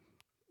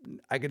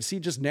 I could see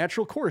just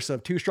natural course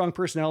of two strong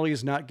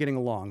personalities not getting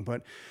along.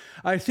 But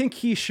I think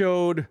he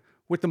showed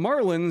with the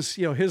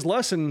Marlins, his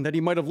lesson that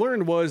he might have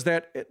learned was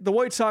that the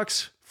White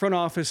Sox front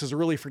office is a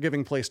really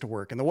forgiving place to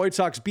work. And the White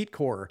Sox beat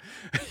core,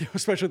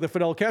 especially the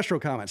Fidel Castro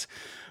comments,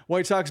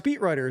 White Sox beat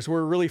writers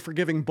were a really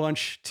forgiving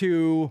bunch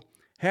to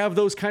have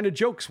those kind of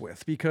jokes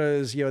with,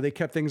 because, they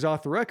kept things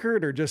off the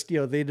record, or just,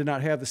 they did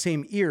not have the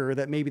same ear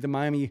that maybe the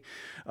Miami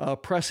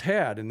press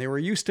had. And they were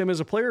used to him as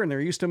a player and they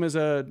were used to him as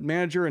a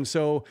manager. And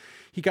so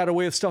he got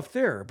away with stuff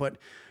there. But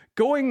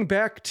going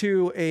back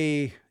to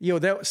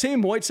that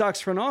same White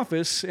Sox front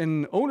office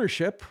and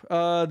ownership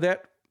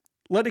that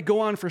let it go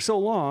on for so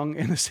long,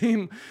 and the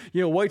same,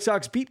 White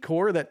Sox beat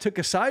core that took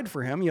a side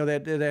for him,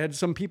 that had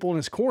some people in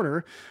his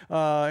corner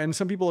and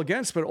some people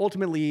against, but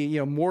ultimately,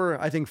 more,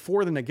 I think,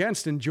 for than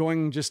against,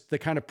 enjoying just the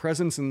kind of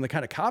presence and the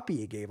kind of copy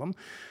he gave him.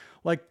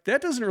 Like,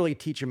 that doesn't really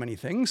teach him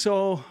anything.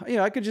 So,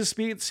 I could just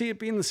see it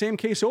being the same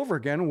case over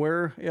again,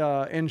 where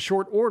in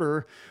short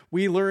order,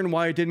 we learn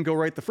why it didn't go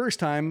right the first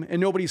time and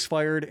nobody's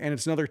fired, and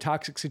it's another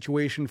toxic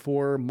situation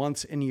for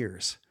months and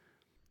years.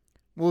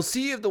 We'll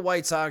see if the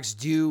White Sox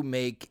do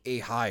make a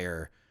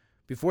hire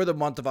before the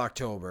month of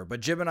October. But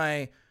Jim and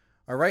I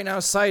are right now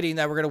citing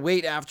that we're going to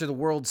wait after the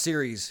World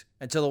Series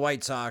until the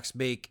White Sox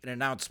make an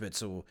announcement.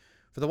 So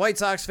for the White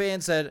Sox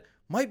fans that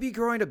might be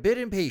growing a bit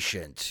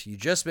impatient, you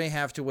just may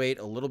have to wait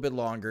a little bit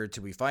longer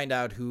till we find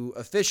out who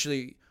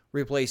officially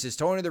replaces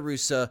Tony La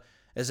Russa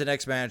as the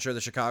next manager of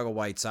the Chicago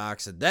White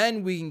Sox. And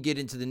then we can get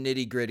into the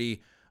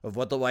nitty-gritty of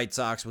what the White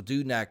Sox will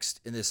do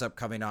next in this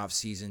upcoming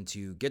offseason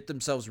to get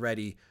themselves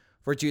ready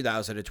for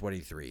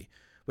 2023.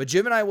 But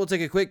Jim and I will take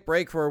a quick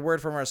break for a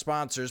word from our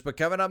sponsors. But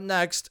coming up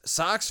next,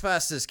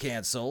 SoxFest is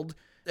canceled,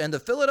 and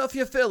the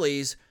Philadelphia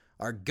Phillies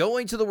are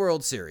going to the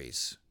World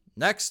Series.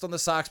 Next on the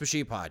Sox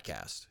Machine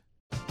Podcast.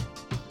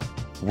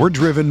 We're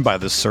driven by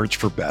the search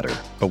for better.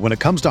 But when it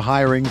comes to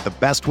hiring, the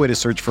best way to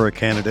search for a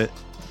candidate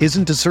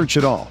isn't to search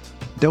at all.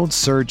 Don't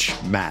search,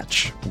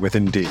 match with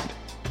Indeed.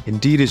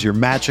 Indeed is your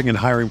matching and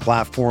hiring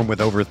platform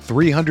with over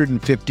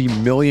 350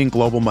 million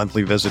global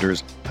monthly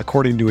visitors,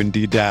 according to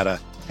Indeed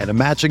data, and a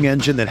matching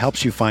engine that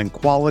helps you find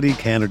quality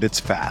candidates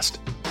fast.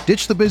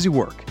 Ditch the busy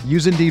work.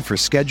 Use Indeed for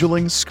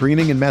scheduling,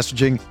 screening, and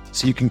messaging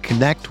so you can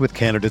connect with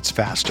candidates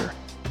faster.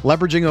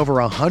 Leveraging over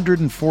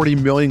 140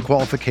 million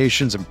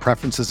qualifications and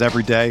preferences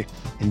every day,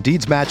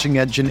 Indeed's matching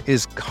engine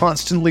is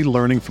constantly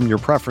learning from your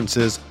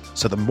preferences,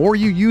 so the more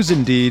you use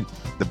Indeed,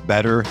 the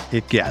better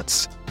it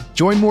gets.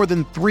 Join more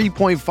than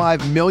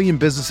 3.5 million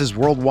businesses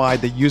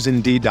worldwide that use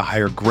Indeed to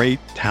hire great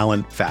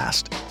talent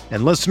fast.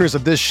 And listeners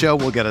of this show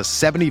will get a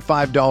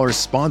 $75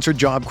 sponsored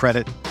job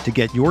credit to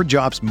get your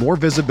jobs more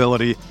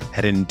visibility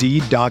at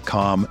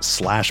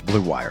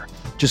Indeed.com/Blue Wire.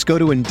 Just go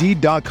to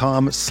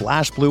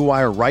Indeed.com/Blue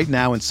Wire right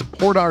now and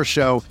support our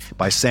show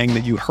by saying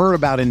that you heard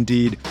about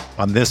Indeed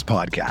on this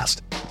podcast.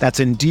 That's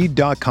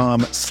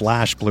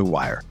Indeed.com/Blue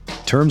Wire.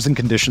 Terms and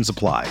conditions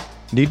apply.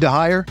 Need to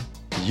hire?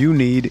 You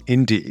need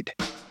Indeed.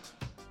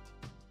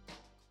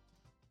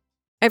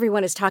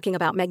 Everyone is talking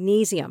about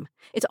magnesium.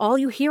 It's all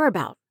you hear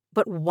about.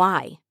 But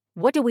why?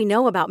 What do we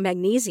know about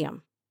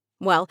magnesium?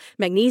 Well,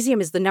 magnesium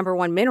is the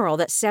 #1 mineral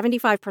that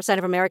 75%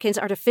 of Americans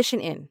are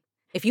deficient in.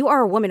 If you are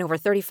a woman over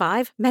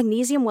 35,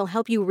 magnesium will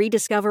help you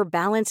rediscover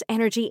balance,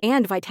 energy,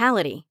 and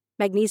vitality.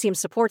 Magnesium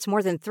supports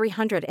more than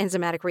 300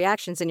 enzymatic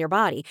reactions in your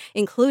body,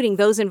 including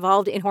those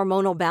involved in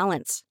hormonal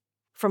balance.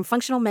 From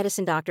functional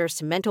medicine doctors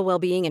to mental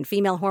well-being and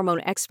female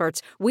hormone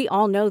experts, we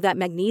all know that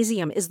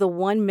magnesium is the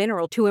one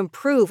mineral to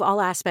improve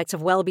all aspects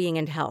of well-being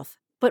and health.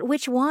 But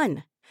which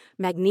one?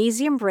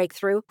 Magnesium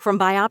Breakthrough from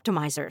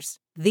Bioptimizers,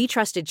 the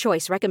trusted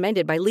choice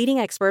recommended by leading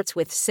experts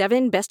with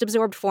 7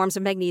 best-absorbed forms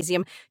of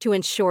magnesium to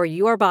ensure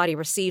your body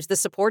receives the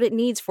support it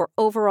needs for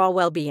overall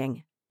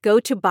well-being. Go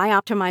to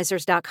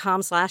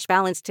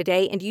bioptimizers.com/balance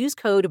today and use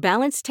code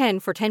BALANCE10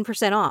 for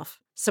 10% off.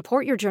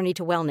 Support your journey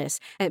to wellness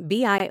at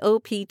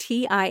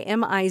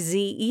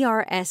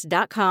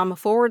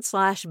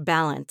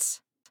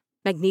bioptimizers.com/balance.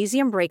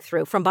 Magnesium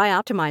Breakthrough from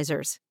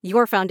Bioptimizers,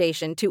 your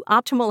foundation to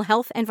optimal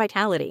health and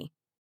vitality.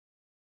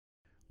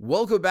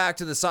 Welcome back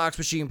to the Sox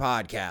Machine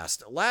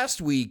Podcast.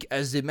 Last week,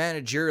 as the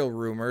managerial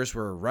rumors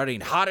were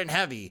running hot and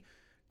heavy,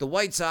 the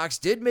White Sox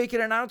did make an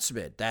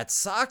announcement that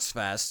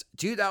SoxFest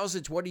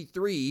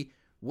 2023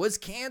 was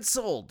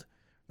canceled.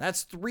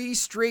 That's 3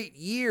 straight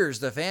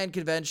years the fan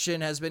convention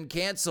has been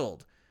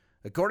canceled.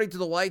 According to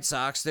the White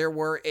Sox, there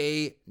were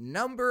a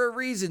number of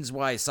reasons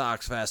why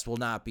SoxFest will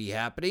not be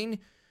happening.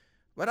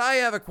 But I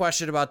have a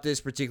question about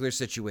this particular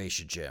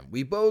situation, Jim.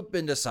 We've both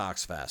been to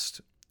SoxFest.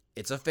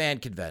 It's a fan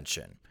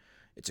convention.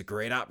 It's a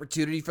great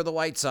opportunity for the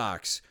White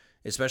Sox,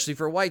 especially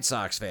for White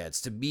Sox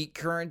fans, to meet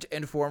current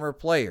and former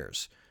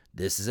players.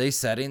 This is a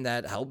setting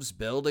that helps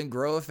build and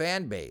grow a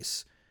fan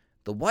base.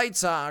 The White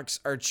Sox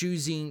are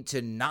choosing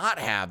to not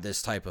have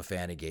this type of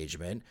fan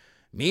engagement.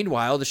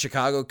 Meanwhile, the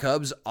Chicago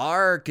Cubs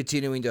are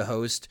continuing to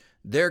host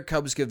their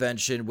Cubs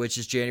convention, which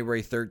is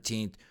January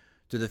 13th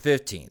to the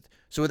 15th.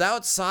 So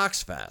without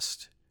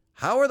SoxFest,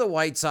 how are the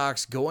White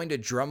Sox going to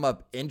drum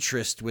up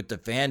interest with the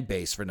fan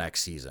base for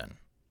next season?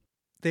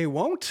 They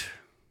won't.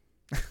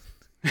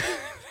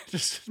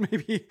 Just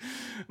maybe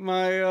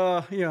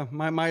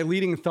my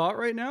leading thought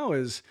right now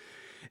is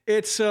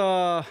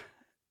I'm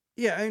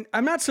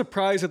not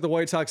surprised that the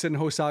White Sox didn't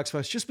host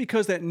SoxFest, just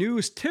because that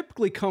news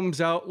typically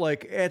comes out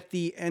like at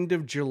the end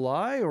of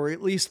July, or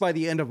at least by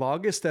the end of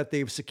August, that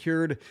they've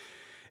secured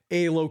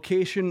a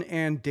location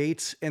and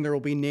dates, and there will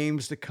be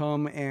names to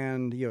come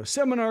and,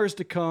 seminars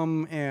to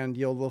come, and,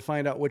 they'll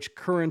find out which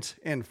current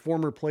and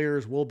former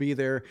players will be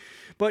there.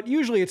 But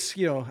usually it's,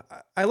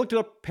 I looked it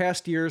up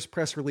past years,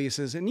 press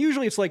releases, and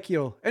usually it's like,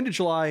 end of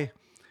July,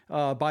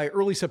 by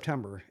early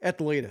September at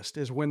the latest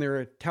is when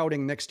they're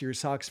touting next year's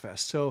SoxFest.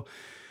 So,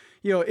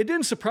 it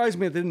didn't surprise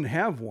me that they didn't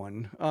have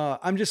one.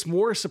 I'm just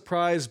more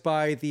surprised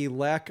by the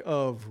lack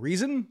of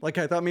reason. Like,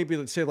 I thought maybe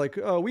they'd say like,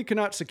 oh, we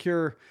cannot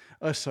secure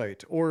a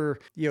site, or,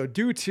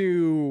 due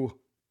to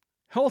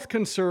health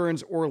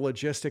concerns or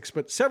logistics,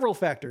 but several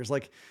factors,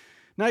 like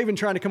not even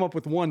trying to come up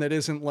with one that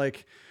isn't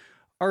like,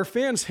 our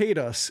fans hate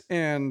us.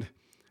 And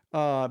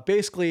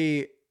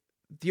basically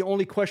the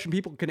only question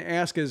people can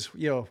ask is,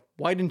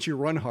 why didn't you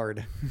run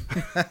hard?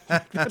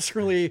 That's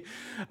really,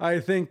 I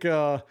think,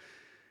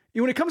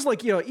 when it comes to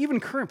like,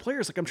 even current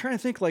players, like I'm trying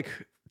to think like,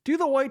 do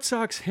the White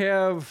Sox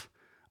have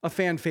a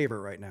fan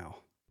favorite right now?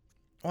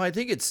 Well, I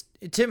think it's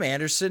Tim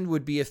Anderson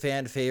would be a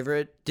fan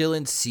favorite.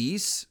 Dylan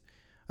Cease,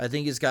 I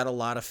think, has got a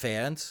lot of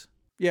fans.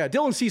 Yeah,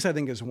 Dylan Cease, I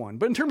think, is one.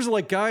 But in terms of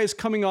like guys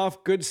coming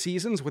off good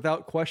seasons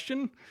without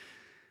question,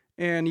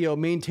 and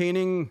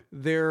maintaining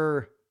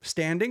their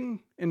standing,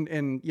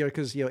 and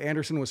because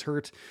Anderson was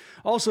hurt,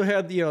 also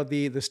had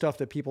the stuff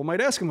that people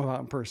might ask him about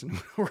in person,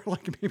 or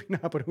like maybe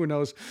not, but who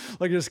knows?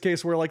 Like this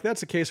case where like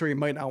that's a case where you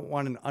might not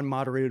want an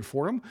unmoderated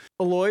forum.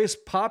 Eloy's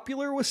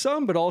popular with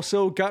some, but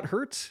also got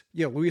hurt.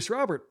 Luis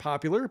Robert,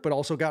 popular, but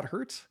also got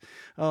hurt.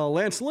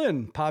 Lance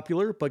Lynn,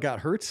 popular, but got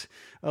hurt.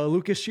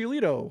 Lucas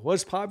Giolito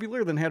was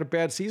popular, then had a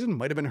bad season,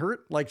 might have been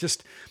hurt. Like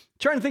just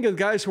trying to think of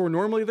guys who are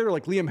normally there,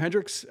 like Liam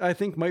Hendricks, I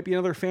think might be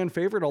another fan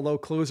favorite, although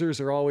closers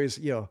are always,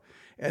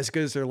 as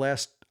good as their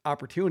last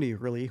opportunity,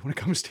 really, when it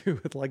comes to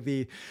like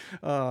the,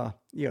 kind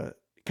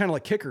of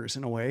like kickers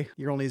in a way.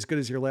 You're only as good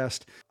as your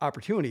last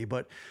opportunity.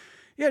 But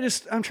yeah,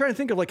 I'm trying to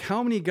think of like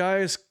how many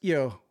guys,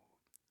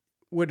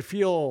 would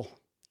feel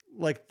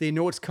like they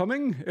know it's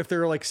coming if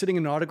they're like sitting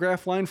in an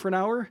autograph line for an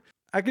hour.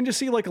 I can just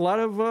see like a lot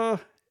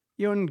of,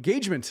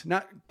 engagement,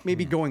 not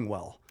maybe going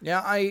well. Yeah,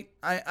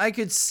 I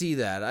could see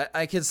that.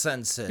 I could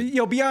sense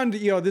it. Beyond,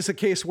 this is a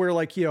case where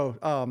like,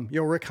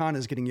 Rick Hahn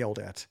is getting yelled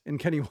at, and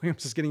Kenny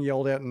Williams is getting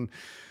yelled at, and,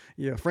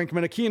 Frank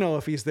Menachino,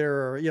 if he's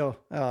there,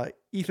 or,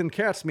 Ethan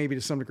Katz, maybe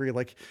to some degree,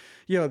 like,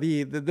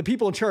 the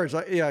people in charge,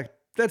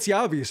 that's the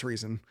obvious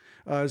reason.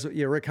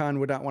 Rick Hahn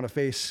would not want to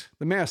face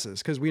the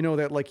masses, because we know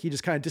that like he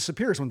just kind of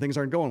disappears when things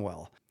aren't going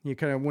well. You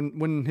kind of,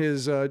 when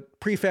his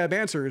prefab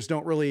answers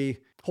don't really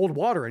hold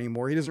water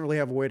anymore, he doesn't really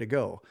have a way to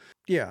go.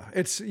 Yeah,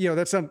 it's,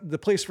 that's not the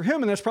place for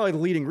him, and that's probably the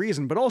leading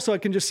reason. But also I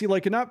can just see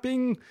like it not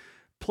being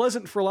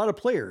pleasant for a lot of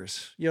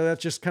players.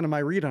 That's just kind of my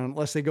read on it,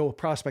 unless they go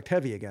prospect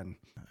heavy again.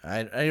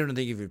 I don't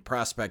think even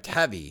prospect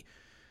heavy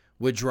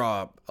would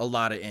draw a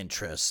lot of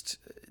interest.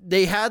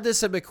 They had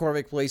this at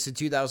McCormick Place in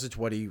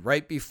 2020,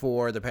 right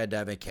before the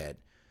pandemic hit.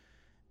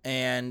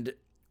 And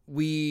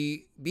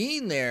we,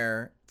 being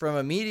there from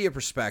a media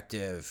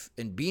perspective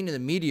and being in the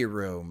media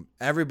room,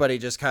 everybody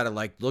just kind of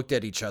like looked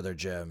at each other,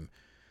 Jim,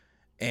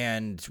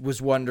 and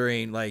was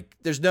wondering, like,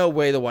 there's no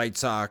way the White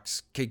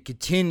Sox could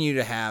continue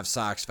to have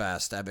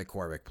SoxFest at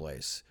McCormick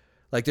Place.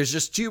 Like, there's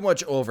just too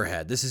much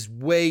overhead. This is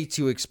way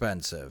too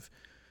expensive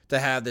to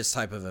have this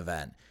type of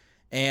event.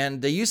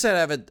 And they used to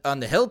have it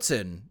on the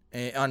Hilton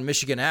on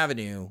Michigan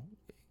Avenue,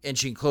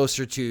 inching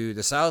closer to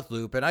the South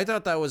Loop. And I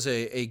thought that was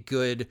a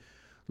good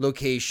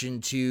location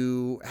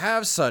to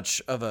have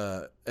such of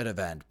an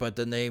event. But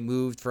then they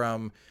moved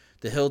from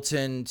the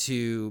Hilton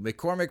to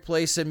McCormick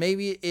Place, and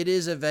maybe it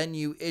is a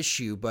venue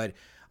issue. But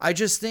I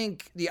just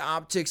think the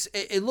optics,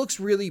 it looks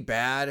really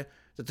bad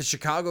that the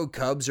Chicago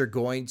Cubs are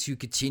going to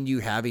continue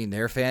having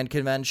their fan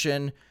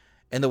convention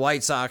and the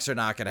White Sox are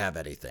not going to have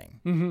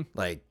anything.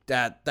 Like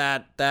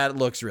that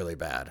looks really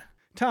bad.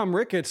 Tom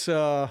Ricketts,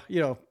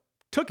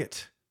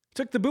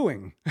 took the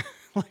booing.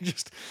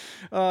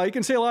 You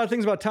can say a lot of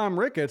things about Tom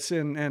Ricketts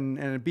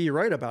and be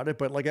right about it,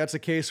 but like that's a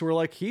case where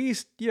like he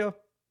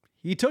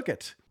took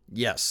it.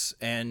 Yes,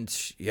 and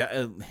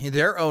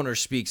their owner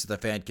speaks at the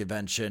fan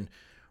convention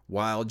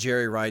while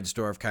Jerry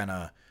Reinsdorf kind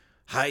of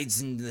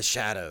hides in the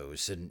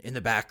shadows and in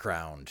the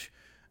background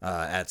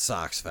at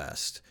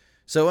SoxFest.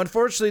 So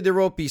unfortunately, there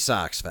won't be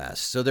SoxFest.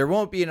 So there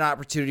won't be an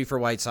opportunity for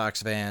White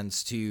Sox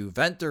fans to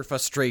vent their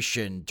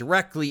frustration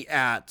directly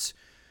at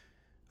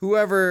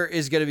whoever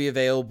is going to be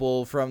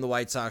available from the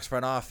White Sox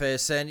front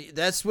office. And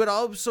that's would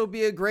also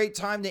be a great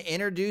time to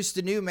introduce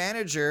the new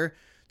manager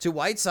to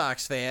White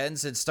Sox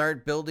fans and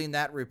start building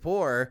that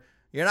rapport.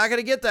 You're not going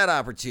to get that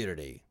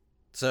opportunity.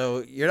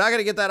 So you're not going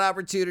to get that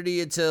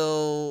opportunity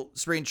until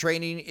spring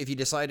training if you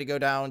decide to go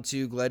down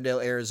to Glendale,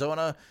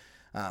 Arizona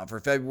for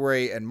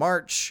February and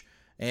March.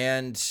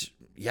 And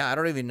I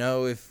don't even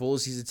know if full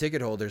season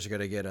ticket holders are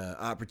going to get an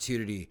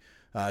opportunity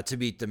to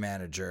meet the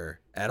manager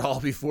at all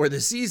before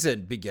the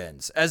season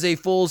begins. As a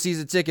full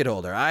season ticket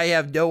holder, I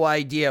have no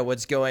idea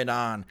what's going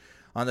on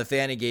the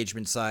fan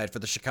engagement side for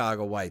the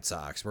Chicago White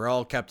Sox. We're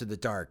all kept in the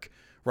dark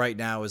right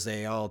now as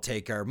they all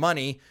take our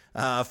money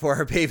for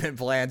our payment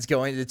plans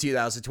going into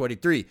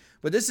 2023.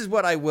 But this is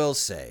what I will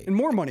say. And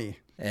more money.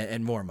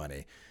 And more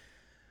money.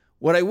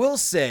 What I will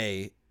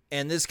say,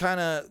 and this kind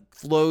of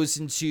flows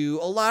into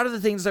a lot of the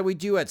things that we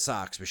do at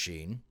Sox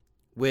Machine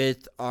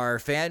with our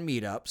fan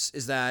meetups,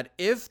 is that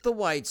if the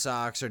White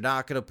Sox are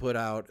not going to put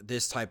out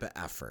this type of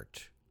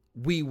effort,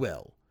 we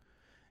will.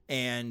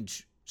 And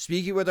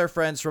speaking with our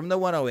friends from the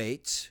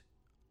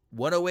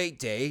 108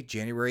 Day,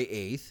 January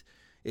 8th,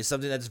 is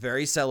something that's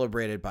very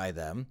celebrated by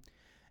them.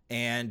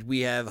 And we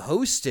have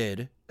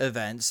hosted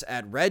events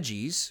at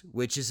Reggie's,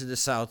 which is in the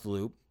South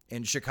Loop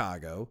in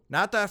Chicago,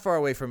 not that far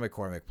away from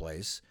McCormick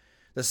Place.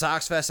 The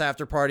SoxFest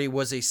after party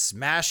was a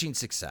smashing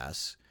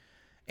success.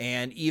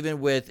 And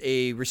even with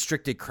a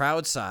restricted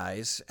crowd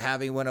size,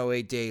 having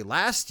 108 Day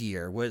last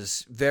year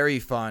was very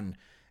fun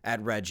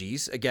at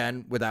Reggie's,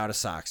 again, without a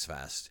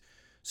SoxFest.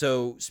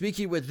 So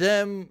speaking with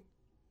them,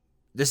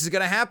 this is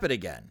going to happen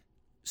again.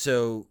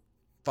 So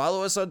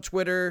follow us on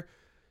Twitter.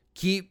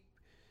 Keep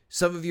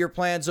some of your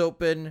plans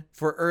open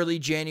for early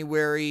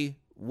January.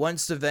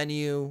 Once the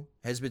venue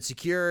has been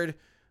secured,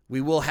 we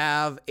will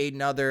have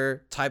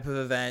another type of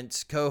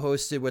event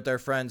co-hosted with our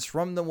friends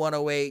from the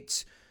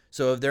 108.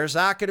 So if there's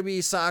not going to be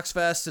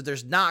SoxFest, if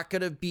there's not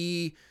going to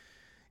be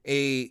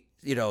a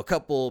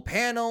couple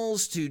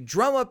panels to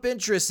drum up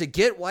interest to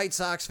get White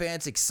Sox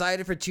fans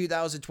excited for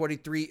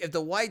 2023, if the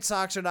White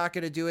Sox are not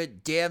going to do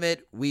it, damn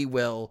it, we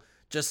will,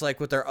 just like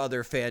with our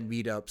other fan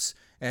meetups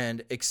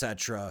and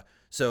etc.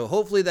 So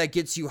hopefully that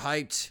gets you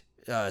hyped.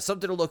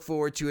 Something to look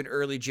forward to in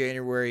early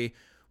January.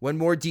 When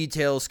more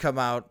details come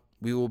out,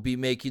 we will be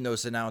making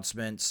those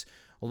announcements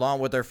along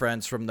with our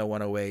friends from the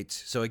 108.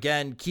 So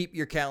again, keep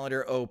your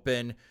calendar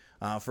open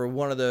for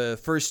one of the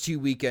first 2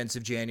 weekends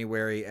of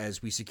January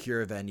as we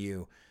secure a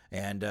venue.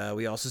 And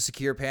we also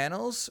secure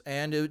panels,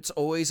 and it's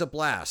always a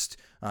blast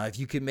if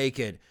you can make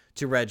it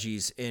to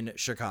Reggie's in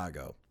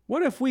Chicago.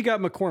 What if we got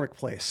McCormick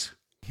Place?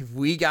 If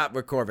we got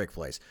McCormick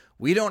Place.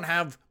 We don't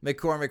have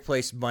McCormick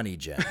Place money,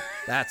 Jim.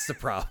 That's the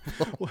problem.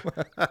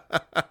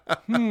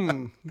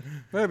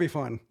 That'd be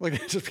fun.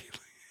 Like, just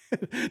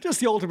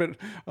the ultimate,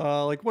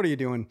 what are you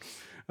doing?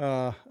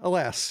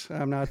 Alas,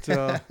 I'm not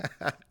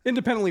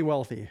independently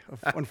wealthy,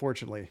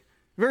 unfortunately.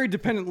 Very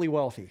dependently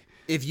wealthy.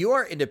 If you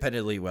are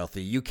independently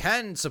wealthy, you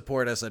can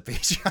support us at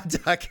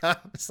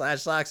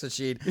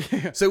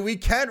patreon.com/SoxMachine. Yeah. So we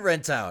can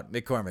rent out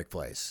McCormick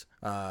Place,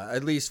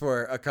 at least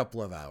for a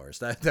couple of hours.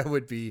 That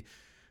would be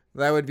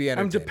entertaining.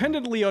 I'm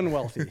dependently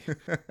unwealthy.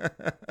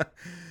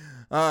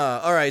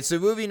 All right, so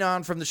moving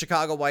on from the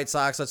Chicago White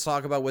Sox, let's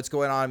talk about what's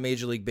going on in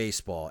Major League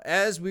Baseball.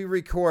 As we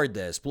record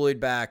this, blowing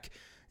back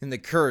in the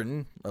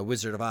curtain, a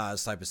Wizard of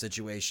Oz type of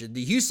situation,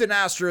 the Houston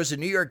Astros and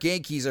New York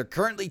Yankees are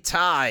currently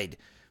tied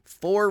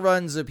 4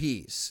 runs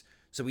apiece.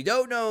 So we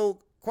don't know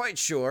quite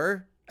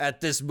sure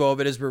at this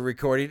moment as we're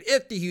recording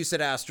if the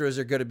Houston Astros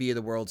are going to be in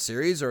the World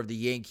Series or if the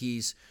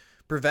Yankees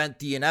prevent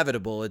the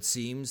inevitable, it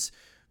seems,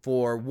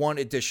 for one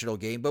additional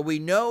game. But we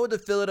know the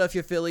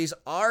Philadelphia Phillies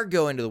are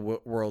going to the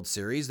World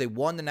Series. They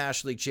won the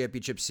National League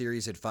Championship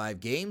Series at 5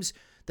 games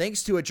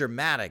thanks to a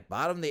dramatic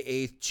bottom of the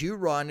 8th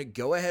 2-run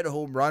go-ahead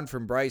home run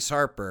from Bryce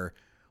Harper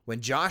when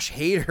Josh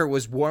Hader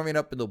was warming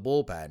up in the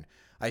bullpen.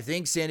 I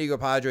think San Diego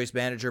Padres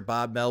manager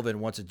Bob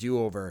Melvin wants a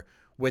do-over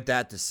with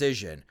that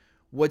decision.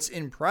 What's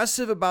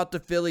impressive about the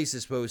Phillies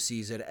this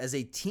postseason as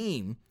a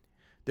team,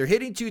 they're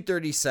hitting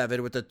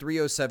 .237 with a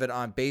 .307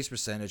 on-base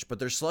percentage, but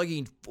they're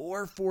slugging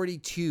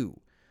 .442.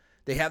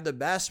 They have the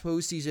best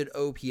postseason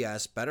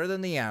OPS, better than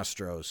the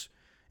Astros.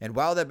 And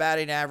while their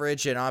batting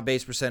average and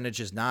on-base percentage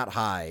is not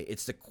high,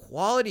 it's the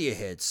quality of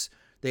hits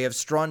they have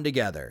strung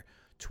together.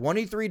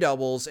 23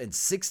 doubles and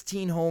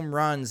 16 home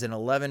runs in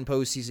 11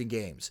 postseason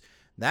games.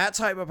 That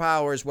type of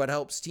power is what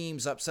helps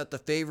teams upset the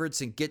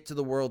favorites and get to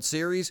the World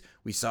Series.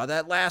 We saw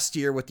that last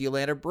year with the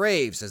Atlanta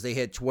Braves as they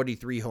had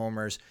 23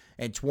 homers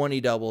and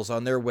 20 doubles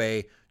on their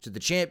way to the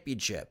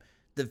championship.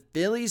 The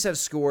Phillies have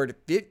scored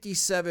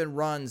 57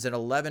 runs in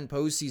 11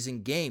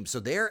 postseason games, so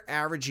they're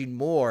averaging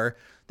more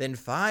than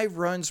 5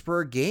 runs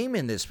per game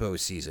in this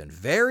postseason.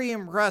 Very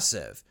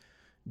impressive.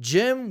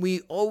 Jim,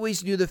 we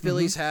always knew the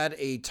Phillies had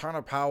a ton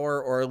of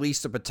power, or at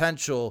least the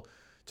potential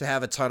to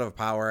have a ton of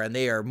power, and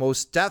they are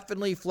most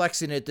definitely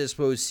flexing it this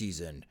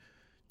postseason.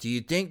 Do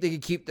you think they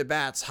could keep the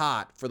bats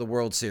hot for the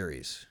World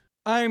Series?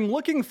 I'm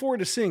looking forward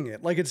to seeing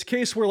it. Like, it's a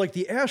case where, like,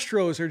 the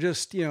Astros are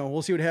just,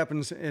 we'll see what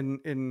happens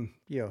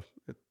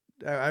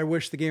I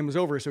wish the game was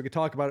over so we could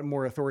talk about it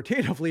more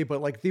authoritatively,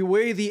 but like the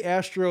way the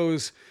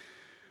Astros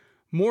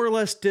more or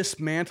less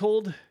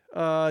dismantled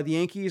the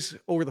Yankees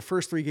over the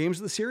first 3 games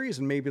of the series,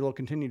 and maybe they'll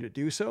continue to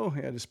do so,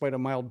 despite a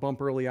mild bump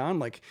early on.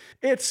 Like,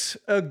 it's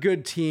a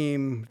good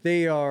team.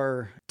 They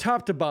are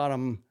top to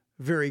bottom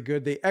very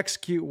good. They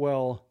execute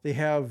well. They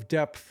have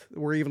depth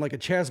where even like a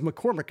Chas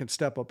McCormick can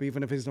step up,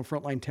 even if he's a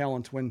frontline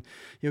talent when,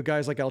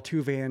 guys like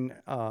Altuve and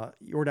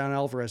Yordan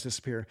Alvarez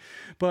disappear.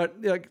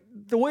 But like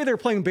the way they're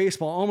playing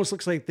baseball almost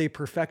looks like they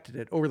perfected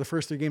it over the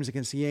first 3 games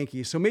against the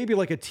Yankees. So maybe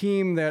like a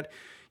team that,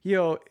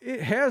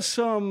 it has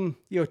some,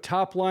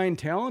 top line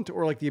talent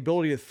or like the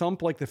ability to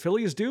thump like the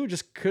Phillies do,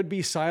 just could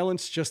be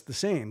silenced just the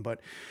same.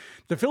 But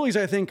the Phillies,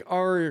 I think,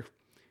 are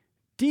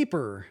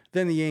deeper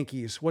than the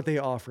Yankees, what they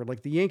offered.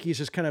 Like the Yankees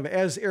just kind of,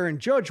 as Aaron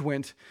Judge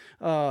went,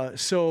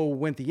 so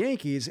went the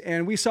Yankees.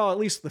 And we saw at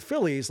least the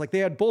Phillies, like they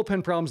had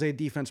bullpen problems, they had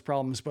defense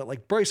problems, but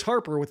like Bryce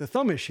Harper with the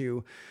thumb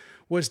issue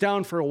was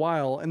down for a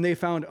while, and they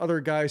found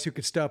other guys who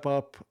could step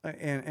up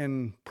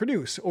and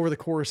produce over the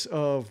course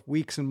of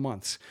weeks and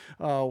months,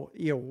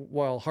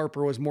 while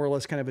Harper was more or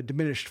less kind of a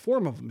diminished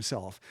form of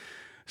himself.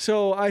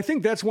 So I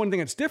think that's one thing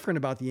that's different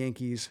about the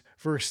Yankees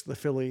versus the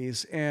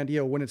Phillies. And,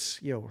 when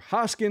it's,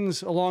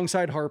 Hoskins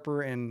alongside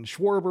Harper and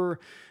Schwarber,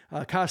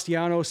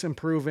 Castellanos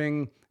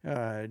improving,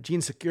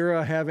 Gene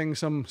Segura having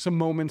some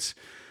moments,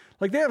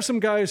 like they have some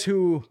guys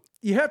who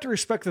you have to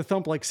respect the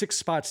thump like 6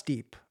 spots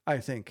deep, I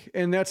think.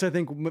 And that's, I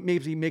think,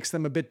 maybe makes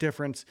them a bit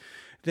different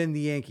than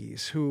the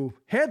Yankees, who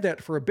had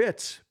that for a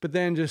bit, but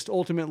then just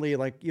ultimately,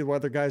 like,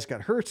 other guys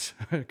got hurt,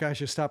 guys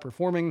just stopped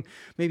performing,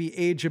 maybe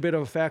age a bit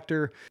of a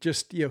factor,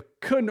 just,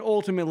 couldn't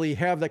ultimately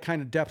have that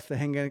kind of depth to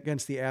hang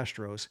against the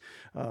Astros,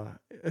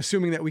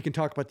 assuming that we can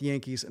talk about the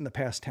Yankees in the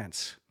past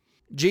tense.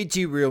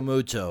 JT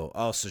Realmuto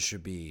also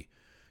should be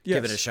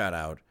given a shout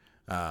out,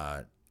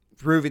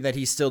 proving that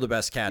he's still the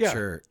best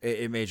catcher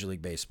in Major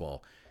League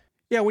Baseball.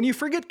 Yeah, when you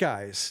forget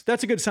guys,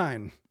 that's a good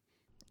sign.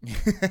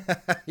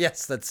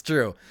 Yes, that's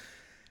true.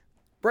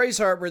 Bryce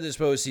Harper this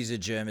postseason,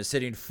 Jim, is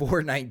hitting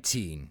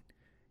 .419.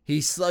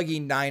 He's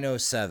slugging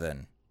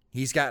 .907.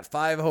 He's got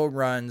 5 home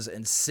runs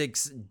and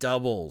 6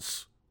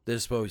 doubles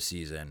this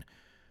postseason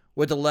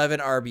with 11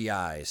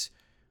 RBIs.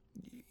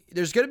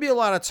 There's going to be a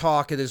lot of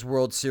talk in this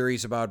World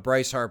Series about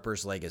Bryce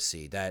Harper's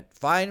legacy, that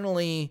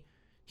finally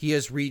he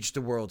has reached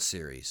the World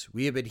Series.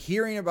 We have been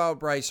hearing about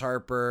Bryce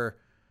Harper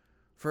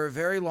for a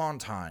very long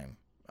time.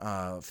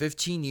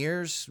 15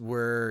 years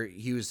where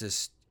he was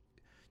this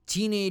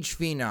teenage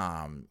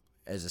phenom.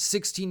 As a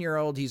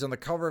 16-year-old, he's on the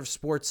cover of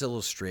Sports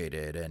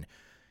Illustrated, and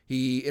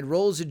he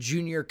enrolls in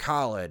junior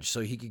college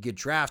so he could get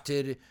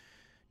drafted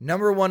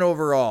number 1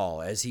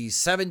 overall as he's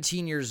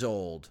 17 years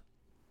old.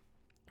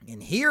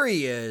 And here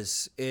he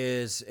is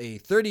a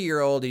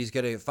 30-year-old. He's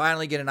going to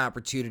finally get an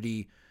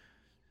opportunity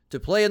to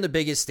play on the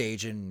biggest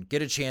stage and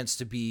get a chance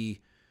to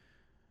be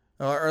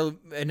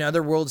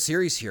another World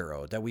Series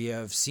hero that we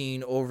have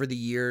seen over the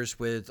years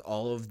with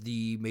all of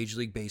the Major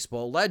League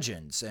Baseball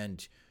legends.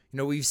 And,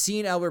 we've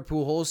seen Albert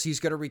Pujols, he's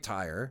going to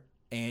retire,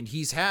 and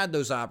he's had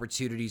those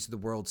opportunities in the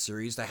World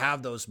Series to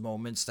have those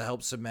moments to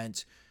help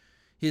cement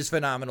his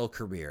phenomenal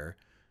career.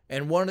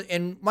 And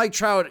Mike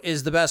Trout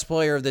is the best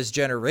player of this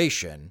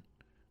generation,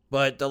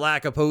 but the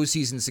lack of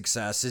postseason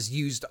success is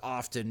used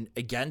often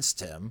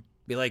against him.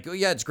 Be like, oh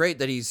yeah, it's great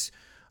that he's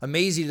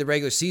amazing in the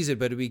regular season,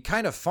 but it'd be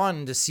kind of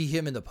fun to see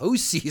him in the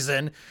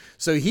postseason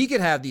so he can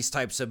have these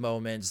types of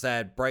moments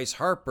that Bryce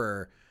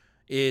Harper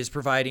is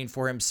providing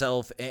for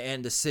himself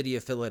and the city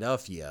of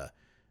Philadelphia.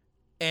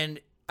 And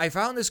I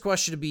found this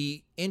question to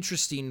be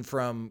interesting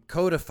from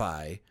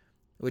Codify,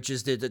 which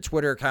is the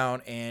Twitter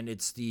account, and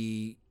it's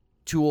the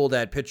tool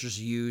that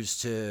pitchers use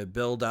to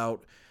build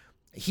out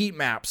heat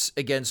maps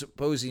against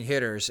opposing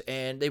hitters.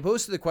 And they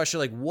posted the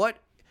question, like, what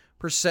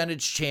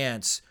percentage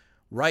chance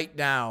right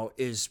now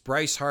is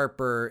Bryce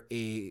Harper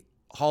a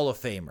Hall of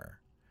Famer?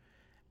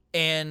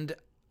 And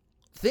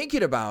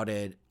thinking about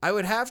it, I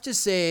would have to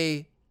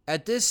say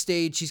at this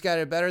stage, he's got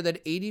a better than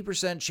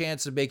 80%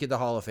 chance of making the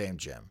Hall of Fame,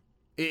 Jim.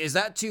 Is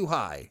that too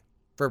high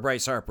for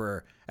Bryce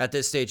Harper at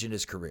this stage in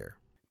his career?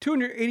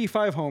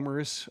 285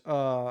 homers,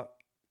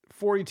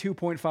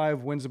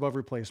 42.5 wins above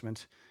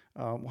replacement,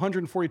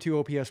 142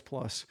 OPS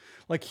plus.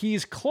 Like,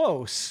 he's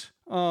close,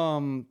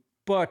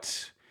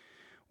 but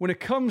when it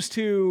comes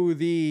to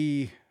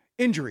the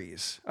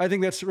injuries, I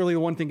think that's really the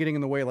one thing getting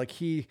in the way. Like,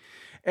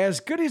 as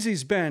good as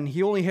he's been,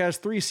 he only has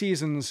 3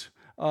 seasons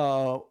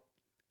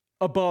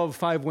above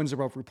 5 wins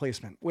above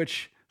replacement,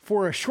 which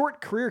for a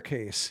short career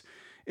case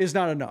is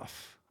not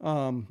enough.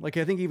 Like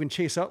I think even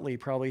Chase Utley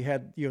probably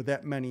had,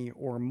 that many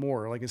or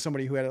more, like as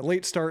somebody who had a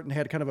late start and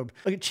had kind of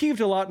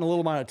achieved a lot in a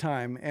little amount of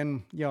time.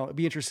 And, it'd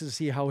be interested to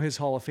see how his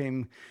Hall of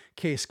Fame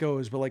case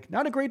goes, but like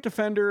not a great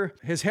defender,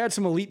 has had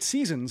some elite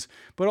seasons,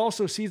 but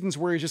also seasons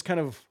where he's just kind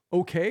of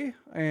okay.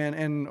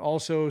 And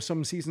also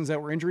some seasons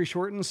that were injury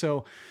shortened.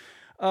 So,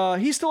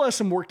 he still has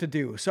some work to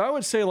do. So I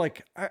would say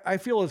like, I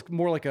feel it's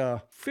more like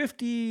a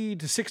 50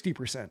 to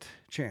 60%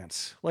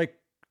 chance. Like,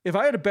 if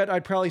I had to bet,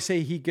 I'd probably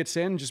say he gets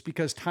in just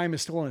because time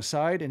is still on his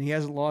side and he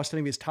hasn't lost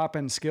any of his top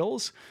end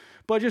skills,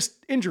 but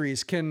just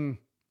injuries can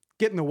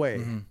get in the way,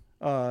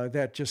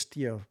 that just,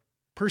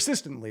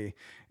 persistently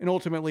and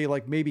ultimately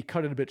like maybe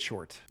cut it a bit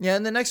short. Yeah.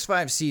 In the next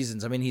 5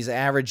 seasons, I mean, he's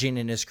averaging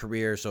in his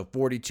career, so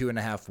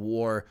 42.5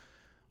 WAR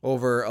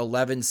over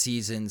 11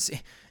 seasons.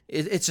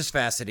 It's just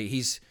fascinating.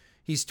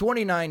 He's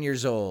 29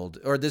 years old,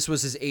 or this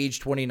was his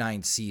age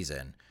 29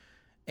 season.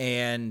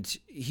 And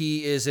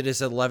he is in his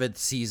 11th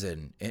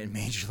season in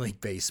Major League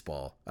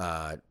Baseball.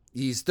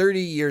 He's 30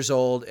 years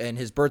old, and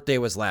his birthday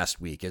was last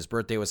week. His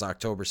birthday was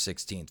October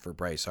 16th for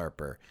Bryce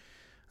Harper.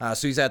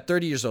 So he's at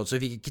 30 years old. So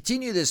if he can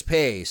continue this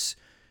pace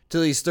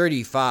till he's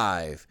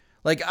 35,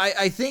 like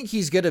I think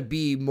he's going to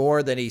be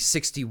more than a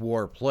 60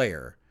 WAR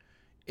player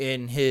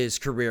in his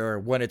career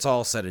when it's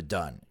all said and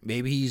done.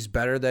 Maybe he's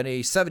better than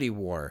a 70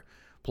 WAR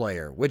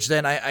player, which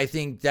then I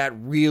think that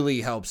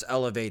really helps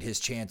elevate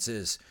his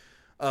chances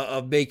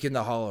of making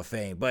the Hall of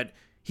Fame. But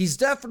he's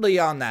definitely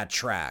on that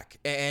track.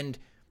 And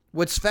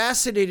what's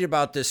fascinating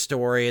about this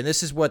story, and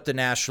this is what the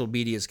national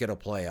media is going to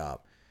play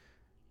up,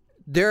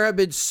 there have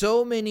been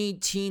so many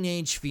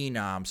teenage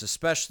phenoms,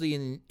 especially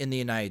in the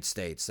United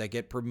States, that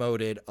get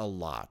promoted a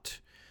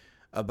lot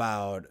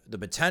about the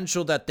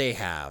potential that they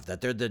have, that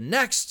they're the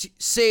next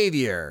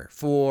savior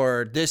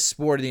for this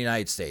sport in the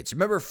United States.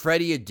 Remember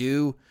Freddie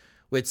Adu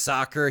with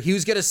soccer? He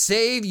was going to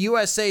save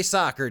USA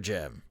soccer,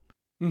 Jim.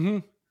 Mm-hmm.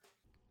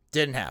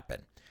 Didn't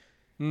happen.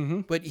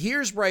 Mm-hmm. But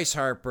here's Bryce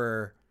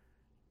Harper,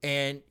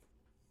 and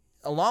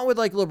along with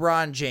like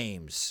LeBron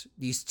James,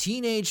 these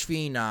teenage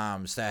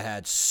phenoms that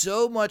had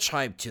so much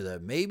hype to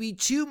them, maybe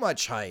too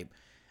much hype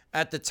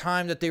at the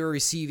time that they were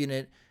receiving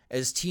it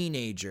as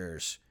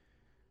teenagers.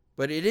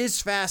 But it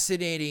is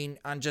fascinating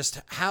on just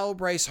how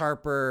Bryce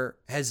Harper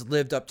has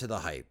lived up to the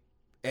hype.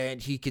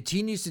 And he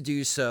continues to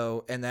do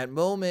so. And that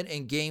moment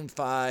in Game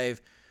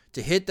 5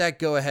 to hit that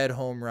go-ahead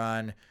home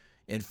run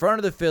in front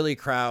of the Philly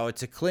crowd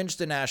to clinch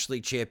the National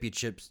League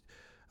championships,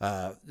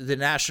 the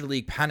National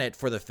League pennant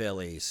for the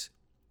Phillies.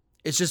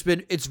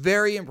 It's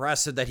very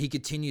impressive that he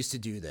continues to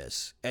do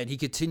this, and he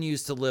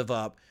continues to live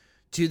up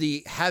to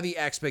the heavy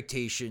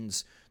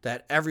expectations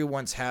that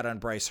everyone's had on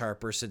Bryce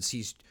Harper since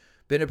he's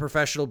been a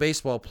professional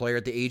baseball player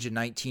at the age of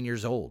 19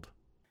 years old.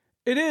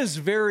 It is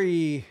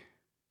very,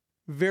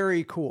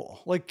 very cool.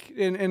 Like,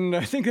 and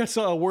I think that's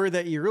a word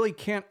that you really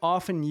can't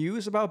often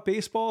use about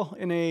baseball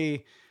in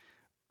a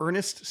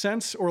earnest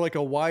sense or like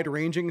a wide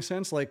ranging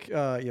sense, like,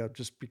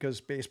 just because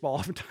baseball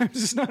oftentimes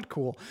is not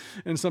cool.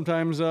 And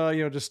sometimes, or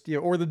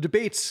the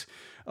debates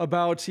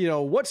about,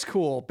 what's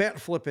cool, bat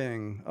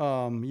flipping,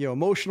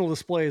 emotional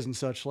displays and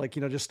such, like,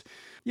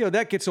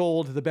 that gets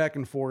old, the back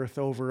and forth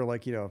over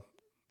like,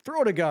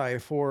 throw at a guy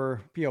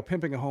for,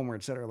 pimping a homer,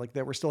 et cetera, like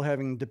that. We're still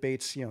having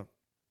debates,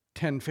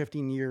 10,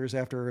 15 years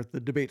after the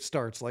debate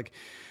starts. Like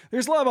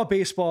there's a lot about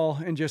baseball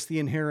and just the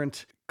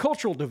inherent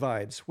cultural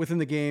divides within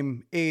the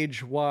game,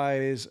 age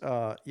wise,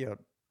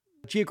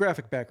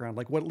 geographic background,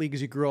 like what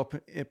leagues you grew up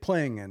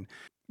playing in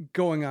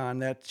going on.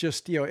 That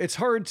just, it's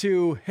hard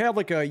to have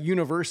like a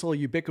universal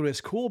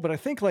ubiquitous cool, but I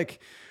think like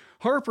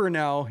Harper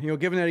now,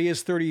 given that he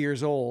is 30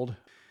 years old,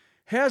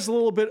 has a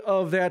little bit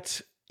of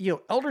that,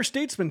 elder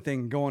statesman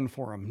thing going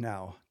for him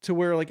now, to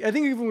where like, I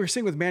think even we were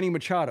seeing with Manny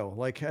Machado,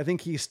 like, I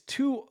think he's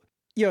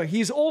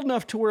he's old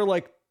enough to where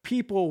like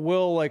people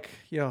will like,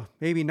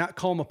 maybe not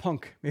call him a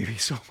punk maybe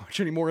so much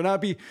anymore, not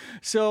be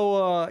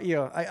so,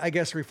 I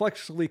guess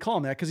reflexively call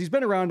him that, because he's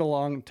been around a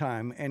long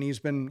time and he's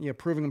been,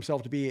 proving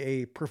himself to be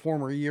a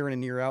performer year in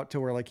and year out, to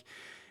where like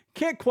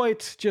can't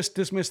quite just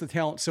dismiss the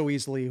talent so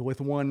easily with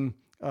one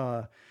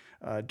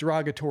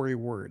derogatory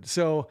word.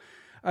 So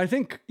I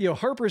think,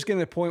 Harper's getting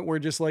to the point where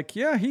just like,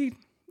 he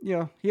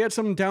had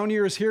some down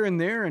years here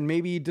and there and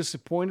maybe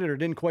disappointed or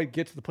didn't quite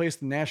get to the place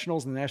of the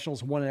Nationals, and the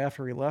Nationals won it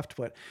after he left.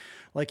 But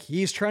like,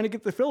 he's trying to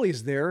get the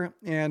Phillies there,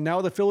 and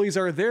now the Phillies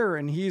are there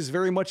and he's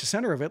very much the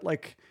center of it.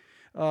 Like,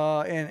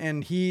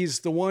 and he's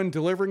the one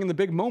delivering in the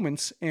big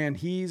moments, and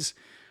he's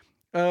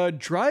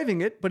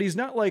driving it, but he's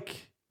not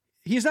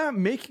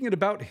making it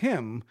about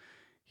him.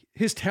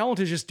 His talent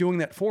is just doing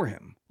that for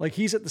him. Like,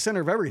 he's at the center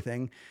of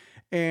everything.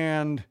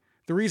 And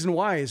the reason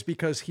why is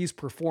because he's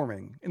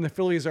performing, and the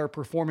Phillies are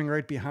performing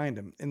right behind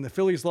him, and the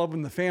Phillies love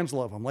him. The fans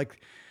love him.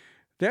 Like,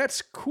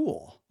 that's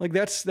cool. Like,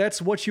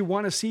 that's what you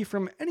want to see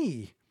from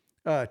any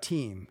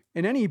team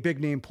and any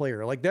big name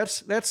player. Like,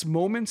 that's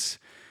moments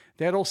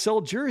that'll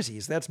sell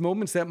jerseys. That's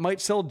moments that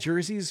might sell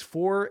jerseys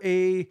for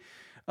a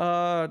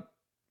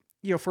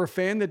for a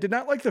fan that did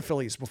not like the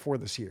Phillies before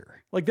this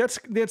year. Like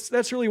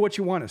that's really what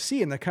you want to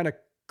see in that kind of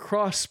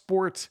cross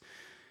sport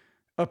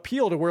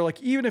appeal to where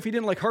like, even if he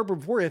didn't like Harper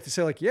before, you have to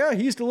say like, yeah,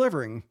 he's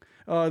delivering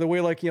the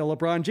way like,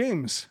 LeBron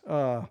James,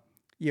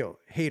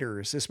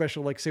 haters,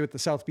 especially like say with the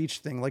South Beach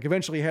thing, like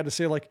eventually he had to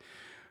say like,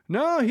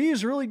 no,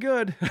 he's really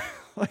good.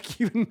 Like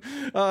even,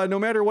 no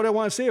matter what I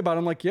want to say about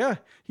him, like, yeah,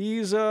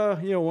 he's,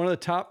 one of the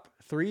top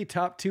 2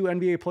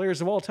 NBA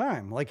players of all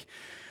time. Like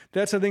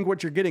that's, I think,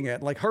 what you're getting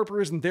at. Like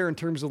Harper isn't there in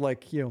terms of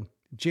like,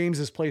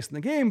 James's place in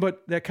the game,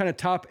 but that kind of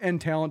top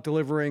end talent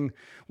delivering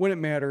when it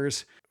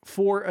matters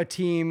for a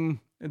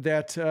team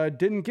that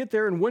didn't get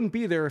there and wouldn't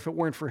be there if it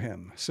weren't for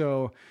him.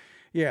 So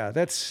yeah,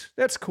 that's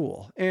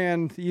cool.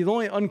 And the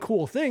only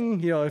uncool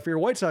thing, if you're a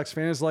White Sox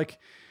fan, is like,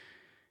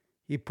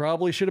 he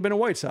probably should have been a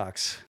White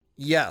Sox.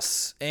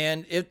 Yes,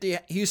 and if the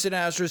Houston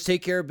Astros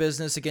take care of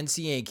business against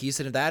the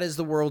Yankees, and if that is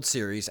the World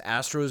Series,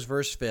 Astros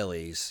versus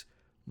Phillies,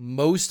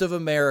 most of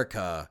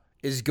America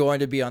is going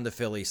to be on the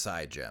Philly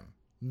side, Jim.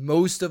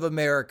 Most of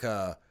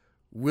America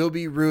will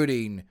be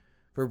rooting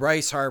for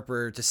Bryce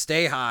Harper to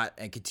stay hot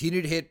and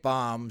continue to hit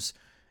bombs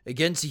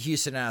against the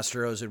Houston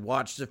Astros and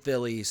watch the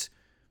Phillies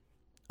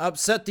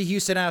upset the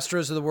Houston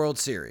Astros of the World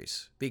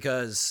Series,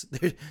 because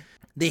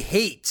the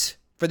hate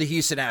for the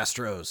Houston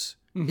Astros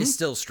is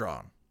still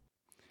strong.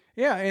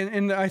 Yeah,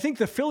 and I think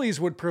the Phillies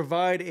would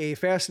provide a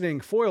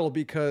fascinating foil,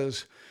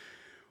 because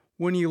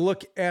when you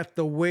look at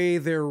the way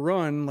they're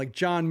run, like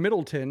John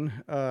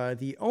Middleton,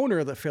 the owner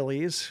of the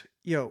Phillies,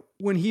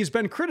 when he's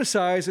been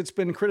criticized, it's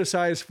been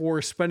criticized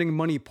for spending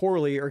money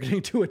poorly or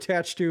getting too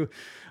attached to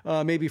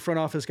maybe front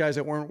office guys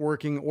that weren't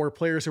working or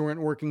players who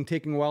weren't working,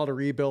 taking a while to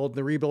rebuild,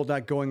 the rebuild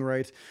not going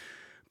right.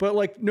 But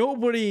like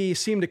nobody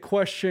seemed to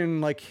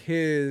question like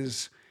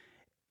his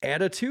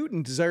attitude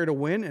and desire to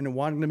win and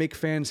wanting to make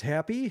fans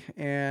happy.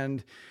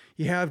 And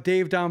you have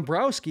Dave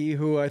Dombrowski,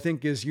 who I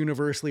think is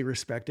universally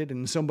respected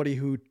and somebody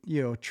who,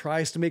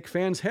 tries to make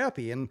fans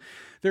happy. And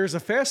there's a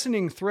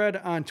fascinating thread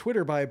on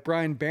Twitter by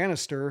Brian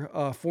Bannister,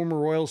 a former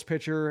Royals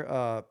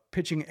pitcher,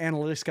 pitching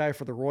analytics guy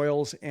for the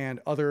Royals and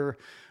other,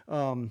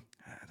 maybe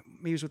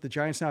he's with the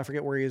Giants now, I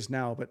forget where he is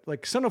now, but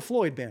like son of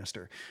Floyd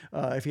Bannister,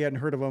 if you hadn't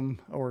heard of him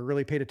or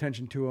really paid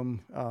attention to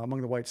him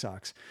among the White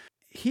Sox.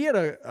 He had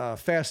a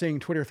fascinating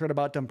Twitter thread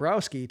about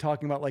Dombrowski,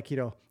 talking about like,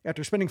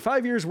 after spending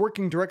 5 years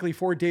working directly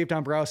for Dave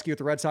Dombrowski with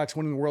the Red Sox,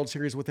 winning the World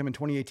Series with him in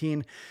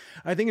 2018,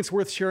 I think it's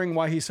worth sharing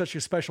why he's such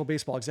a special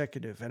baseball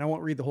executive. And I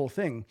won't read the whole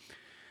thing.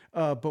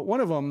 But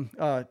one of them,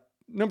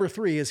 number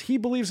 3, is he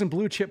believes in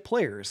blue chip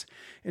players.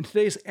 In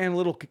today's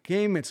analytical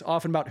game, it's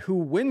often about who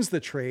wins the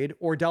trade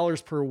or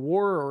dollars per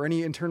WAR or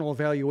any internal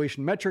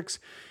evaluation metrics.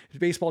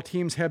 Baseball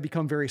teams have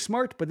become very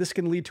smart, but this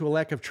can lead to a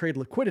lack of trade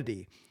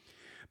liquidity.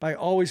 By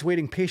always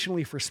waiting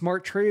patiently for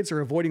smart trades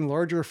or avoiding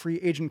larger free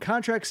agent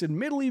contracts,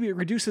 admittedly it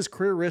reduces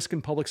career risk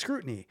and public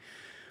scrutiny.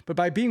 But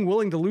by being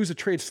willing to lose a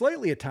trade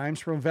slightly at times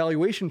from a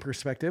valuation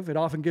perspective, it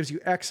often gives you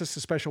access to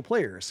special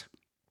players.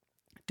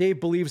 Dave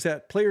believes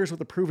that players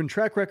with a proven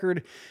track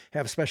record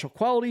have special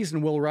qualities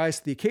and will rise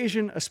to the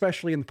occasion,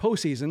 especially in the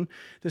postseason.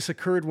 This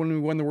occurred when we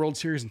won the World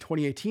Series in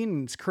 2018,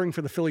 and it's occurring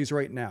for the Phillies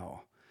right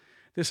now.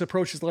 This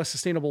approach is less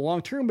sustainable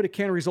long-term, but it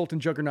can result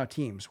in juggernaut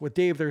teams. With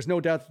Dave, there's no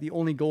doubt that the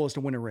only goal is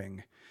to win a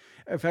ring.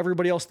 If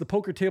everybody else at the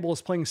poker table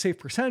is playing safe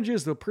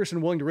percentages, the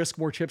person willing to risk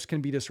more chips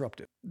can be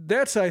disruptive.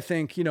 That's, I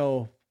think,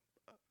 when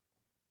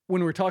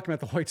we're talking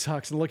about the White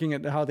Sox and looking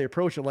at how they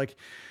approach it, like,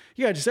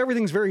 yeah, just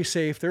everything's very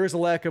safe. There is a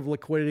lack of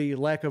liquidity,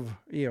 lack of,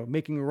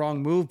 making a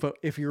wrong move. But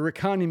if you're a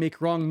con, you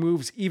make wrong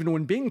moves, even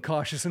when being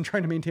cautious and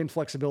trying to maintain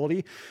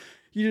flexibility,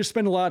 you just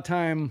spend a lot of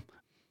time,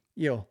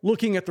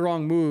 looking at the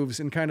wrong moves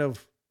and kind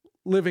of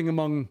living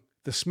among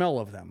the smell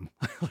of them.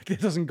 Like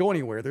it doesn't go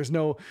anywhere. There's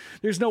no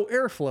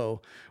airflow,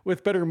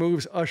 with better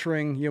moves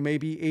ushering,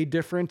 maybe a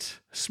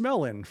different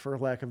smell in, for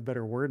lack of a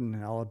better word. And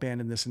I'll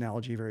abandon this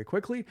analogy very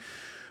quickly.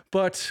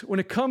 But when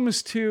it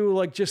comes to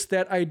like just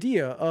that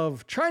idea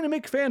of trying to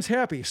make fans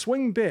happy,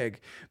 swing big,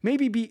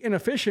 maybe be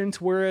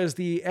inefficient, whereas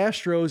the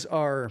Astros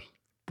are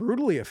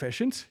brutally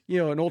efficient,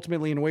 and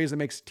ultimately in ways that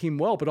makes the team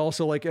well, but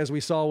also like, as we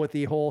saw with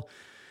the whole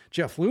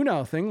Jeff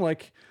Luhnow thing,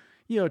 like,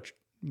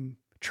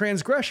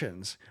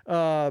 transgressions,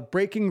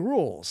 breaking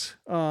rules,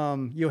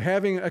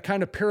 having a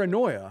kind of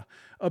paranoia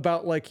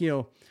about like,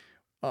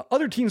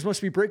 other teams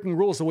must be breaking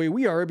rules the way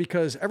we are,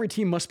 because every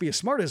team must be as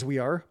smart as we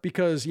are,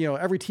 because,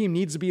 every team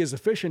needs to be as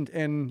efficient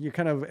and you're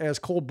kind of as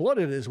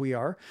cold-blooded as we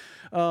are.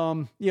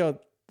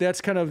 That's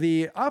kind of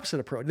the opposite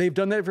approach. They've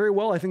done that very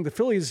well. I think the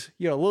Phillies,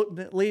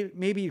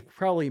 maybe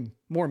probably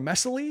more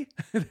messily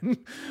than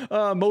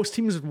most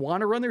teams want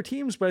to run their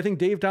teams, but I think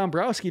Dave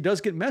Dombrowski does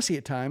get messy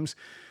at times,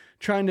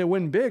 trying to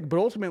win big, but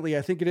ultimately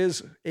I think it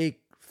is a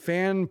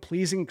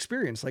fan-pleasing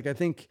experience. Like I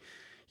think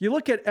you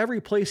look at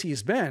every place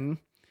he's been,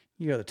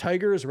 the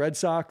Tigers, Red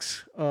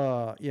Sox,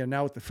 now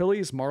with the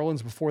Phillies,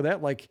 Marlins before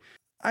that. Like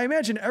I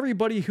imagine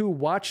everybody who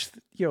watched,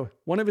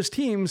 one of his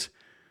teams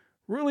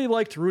really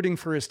liked rooting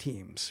for his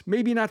teams.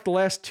 Maybe not the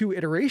last two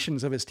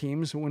iterations of his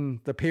teams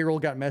when the payroll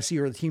got messy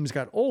or the teams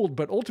got old,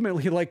 but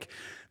ultimately, like,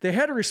 they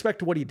had to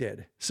respect what he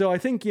did. So I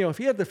think, if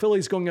he had the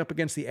Phillies going up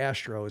against the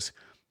Astros,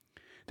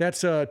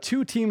 that's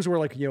two teams where,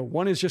 like,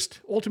 one is just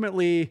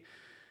ultimately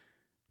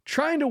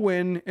trying to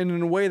win and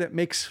in a way that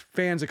makes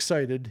fans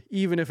excited,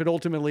 even if it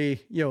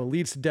ultimately,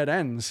 leads to dead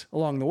ends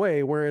along the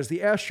way. Whereas the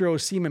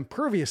Astros seem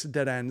impervious to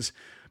dead ends,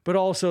 but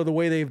also the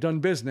way they've done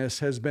business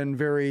has been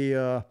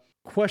very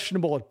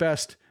questionable at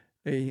best,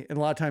 and a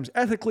lot of times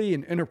ethically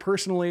and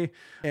interpersonally,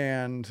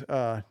 and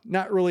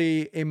not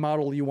really a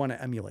model you want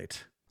to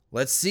emulate.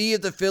 Let's see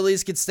if the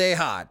Phillies can stay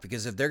hot,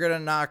 because if they're going to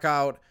knock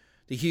out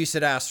the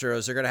Houston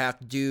Astros, they're going to have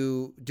to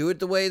do it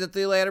the way that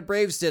the Atlanta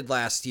Braves did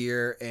last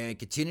year and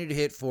continue to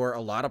hit for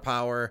a lot of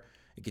power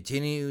and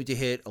continue to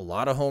hit a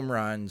lot of home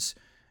runs.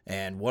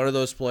 And one of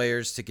those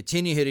players to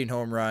continue hitting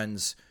home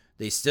runs,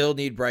 they still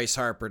need Bryce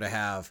Harper to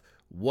have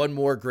one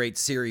more great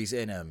series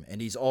in him, and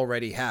he's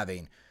already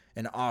having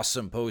an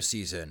awesome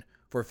postseason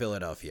for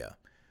Philadelphia.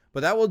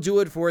 But that will do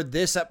it for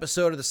this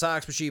episode of the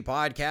Sox Machine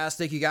Podcast.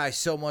 Thank you guys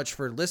so much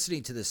for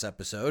listening to this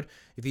episode.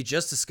 If you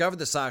just discovered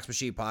the Sox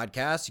Machine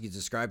Podcast, you can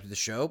subscribe to the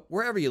show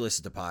wherever you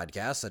listen to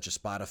podcasts, such as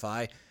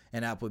Spotify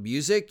and Apple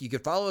Music. You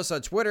can follow us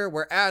on Twitter.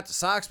 We're at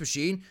Sox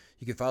Machine.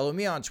 You can follow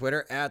me on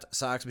Twitter at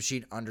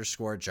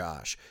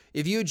SoxMachine_Josh.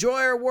 If you enjoy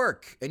our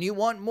work and you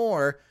want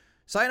more,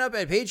 sign up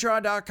at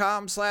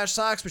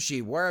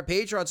patreon.com/SoxMachine, where our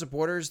Patreon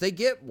supporters, they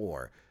get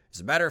more. As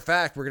a matter of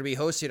fact, we're going to be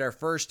hosting our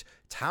first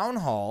town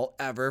hall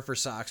ever for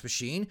Sox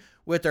Machine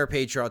with our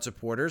Patreon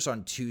supporters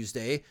on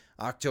Tuesday,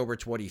 October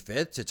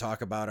 25th, to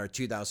talk about our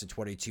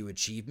 2022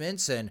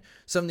 achievements and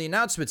some of the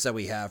announcements that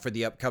we have for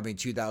the upcoming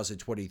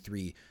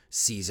 2023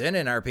 season.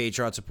 And our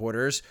Patreon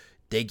supporters,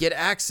 they get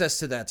access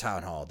to that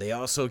town hall. They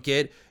also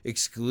get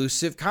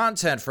exclusive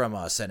content from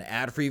us and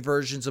ad-free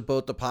versions of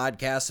both the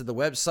podcast and the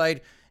website.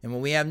 And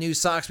when we have new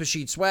Sox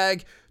Machine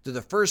swag, they're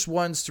the first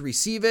ones to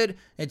receive it.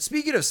 And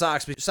speaking of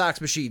Sox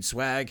Machine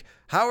swag,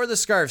 how are the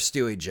scarves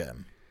doing,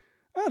 Jim?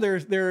 Oh,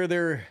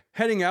 they're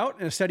heading out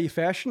in a steady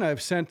fashion.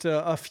 I've sent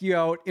a few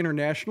out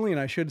internationally,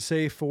 and I should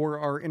say for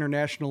our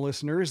international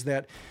listeners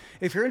that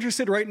if you're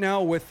interested right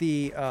now with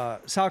the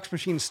Sox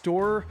Machine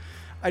store,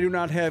 I do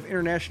not have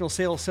international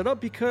sales set up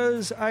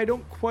because I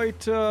don't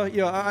quite,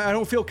 I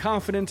don't feel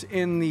confident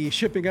in the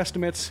shipping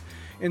estimates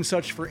and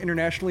such for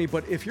internationally.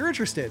 But if you're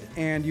interested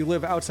and you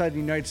live outside the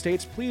United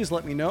States, please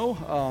let me know.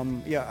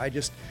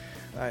 The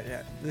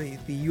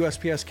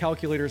USPS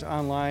calculators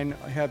online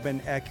have been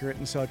accurate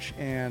and such,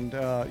 and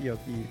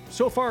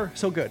so far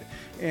so good.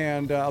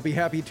 And I'll be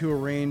happy to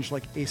arrange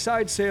like a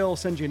side sale,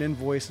 send you an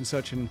invoice and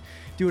such, and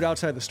do it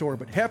outside the store.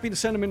 But happy to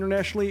send them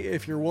internationally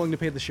if you're willing to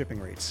pay the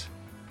shipping rates.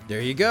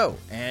 There you go.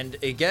 And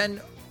again,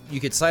 you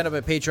could sign up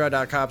at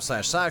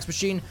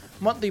patreon.com/SoxMachine.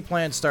 Monthly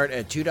plans start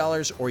at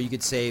 $2, or you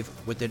could save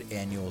with an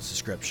annual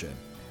subscription.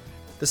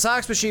 The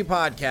Sox Machine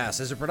Podcast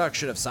is a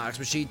production of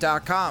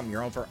SoxMachine.com,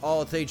 your home for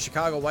all things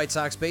Chicago White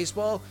Sox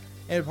baseball,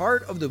 and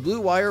part of the Blue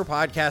Wire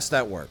Podcast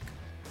Network.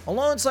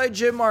 Alongside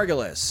Jim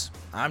Margulis,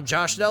 I'm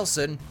Josh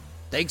Nelson.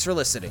 Thanks for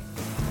listening.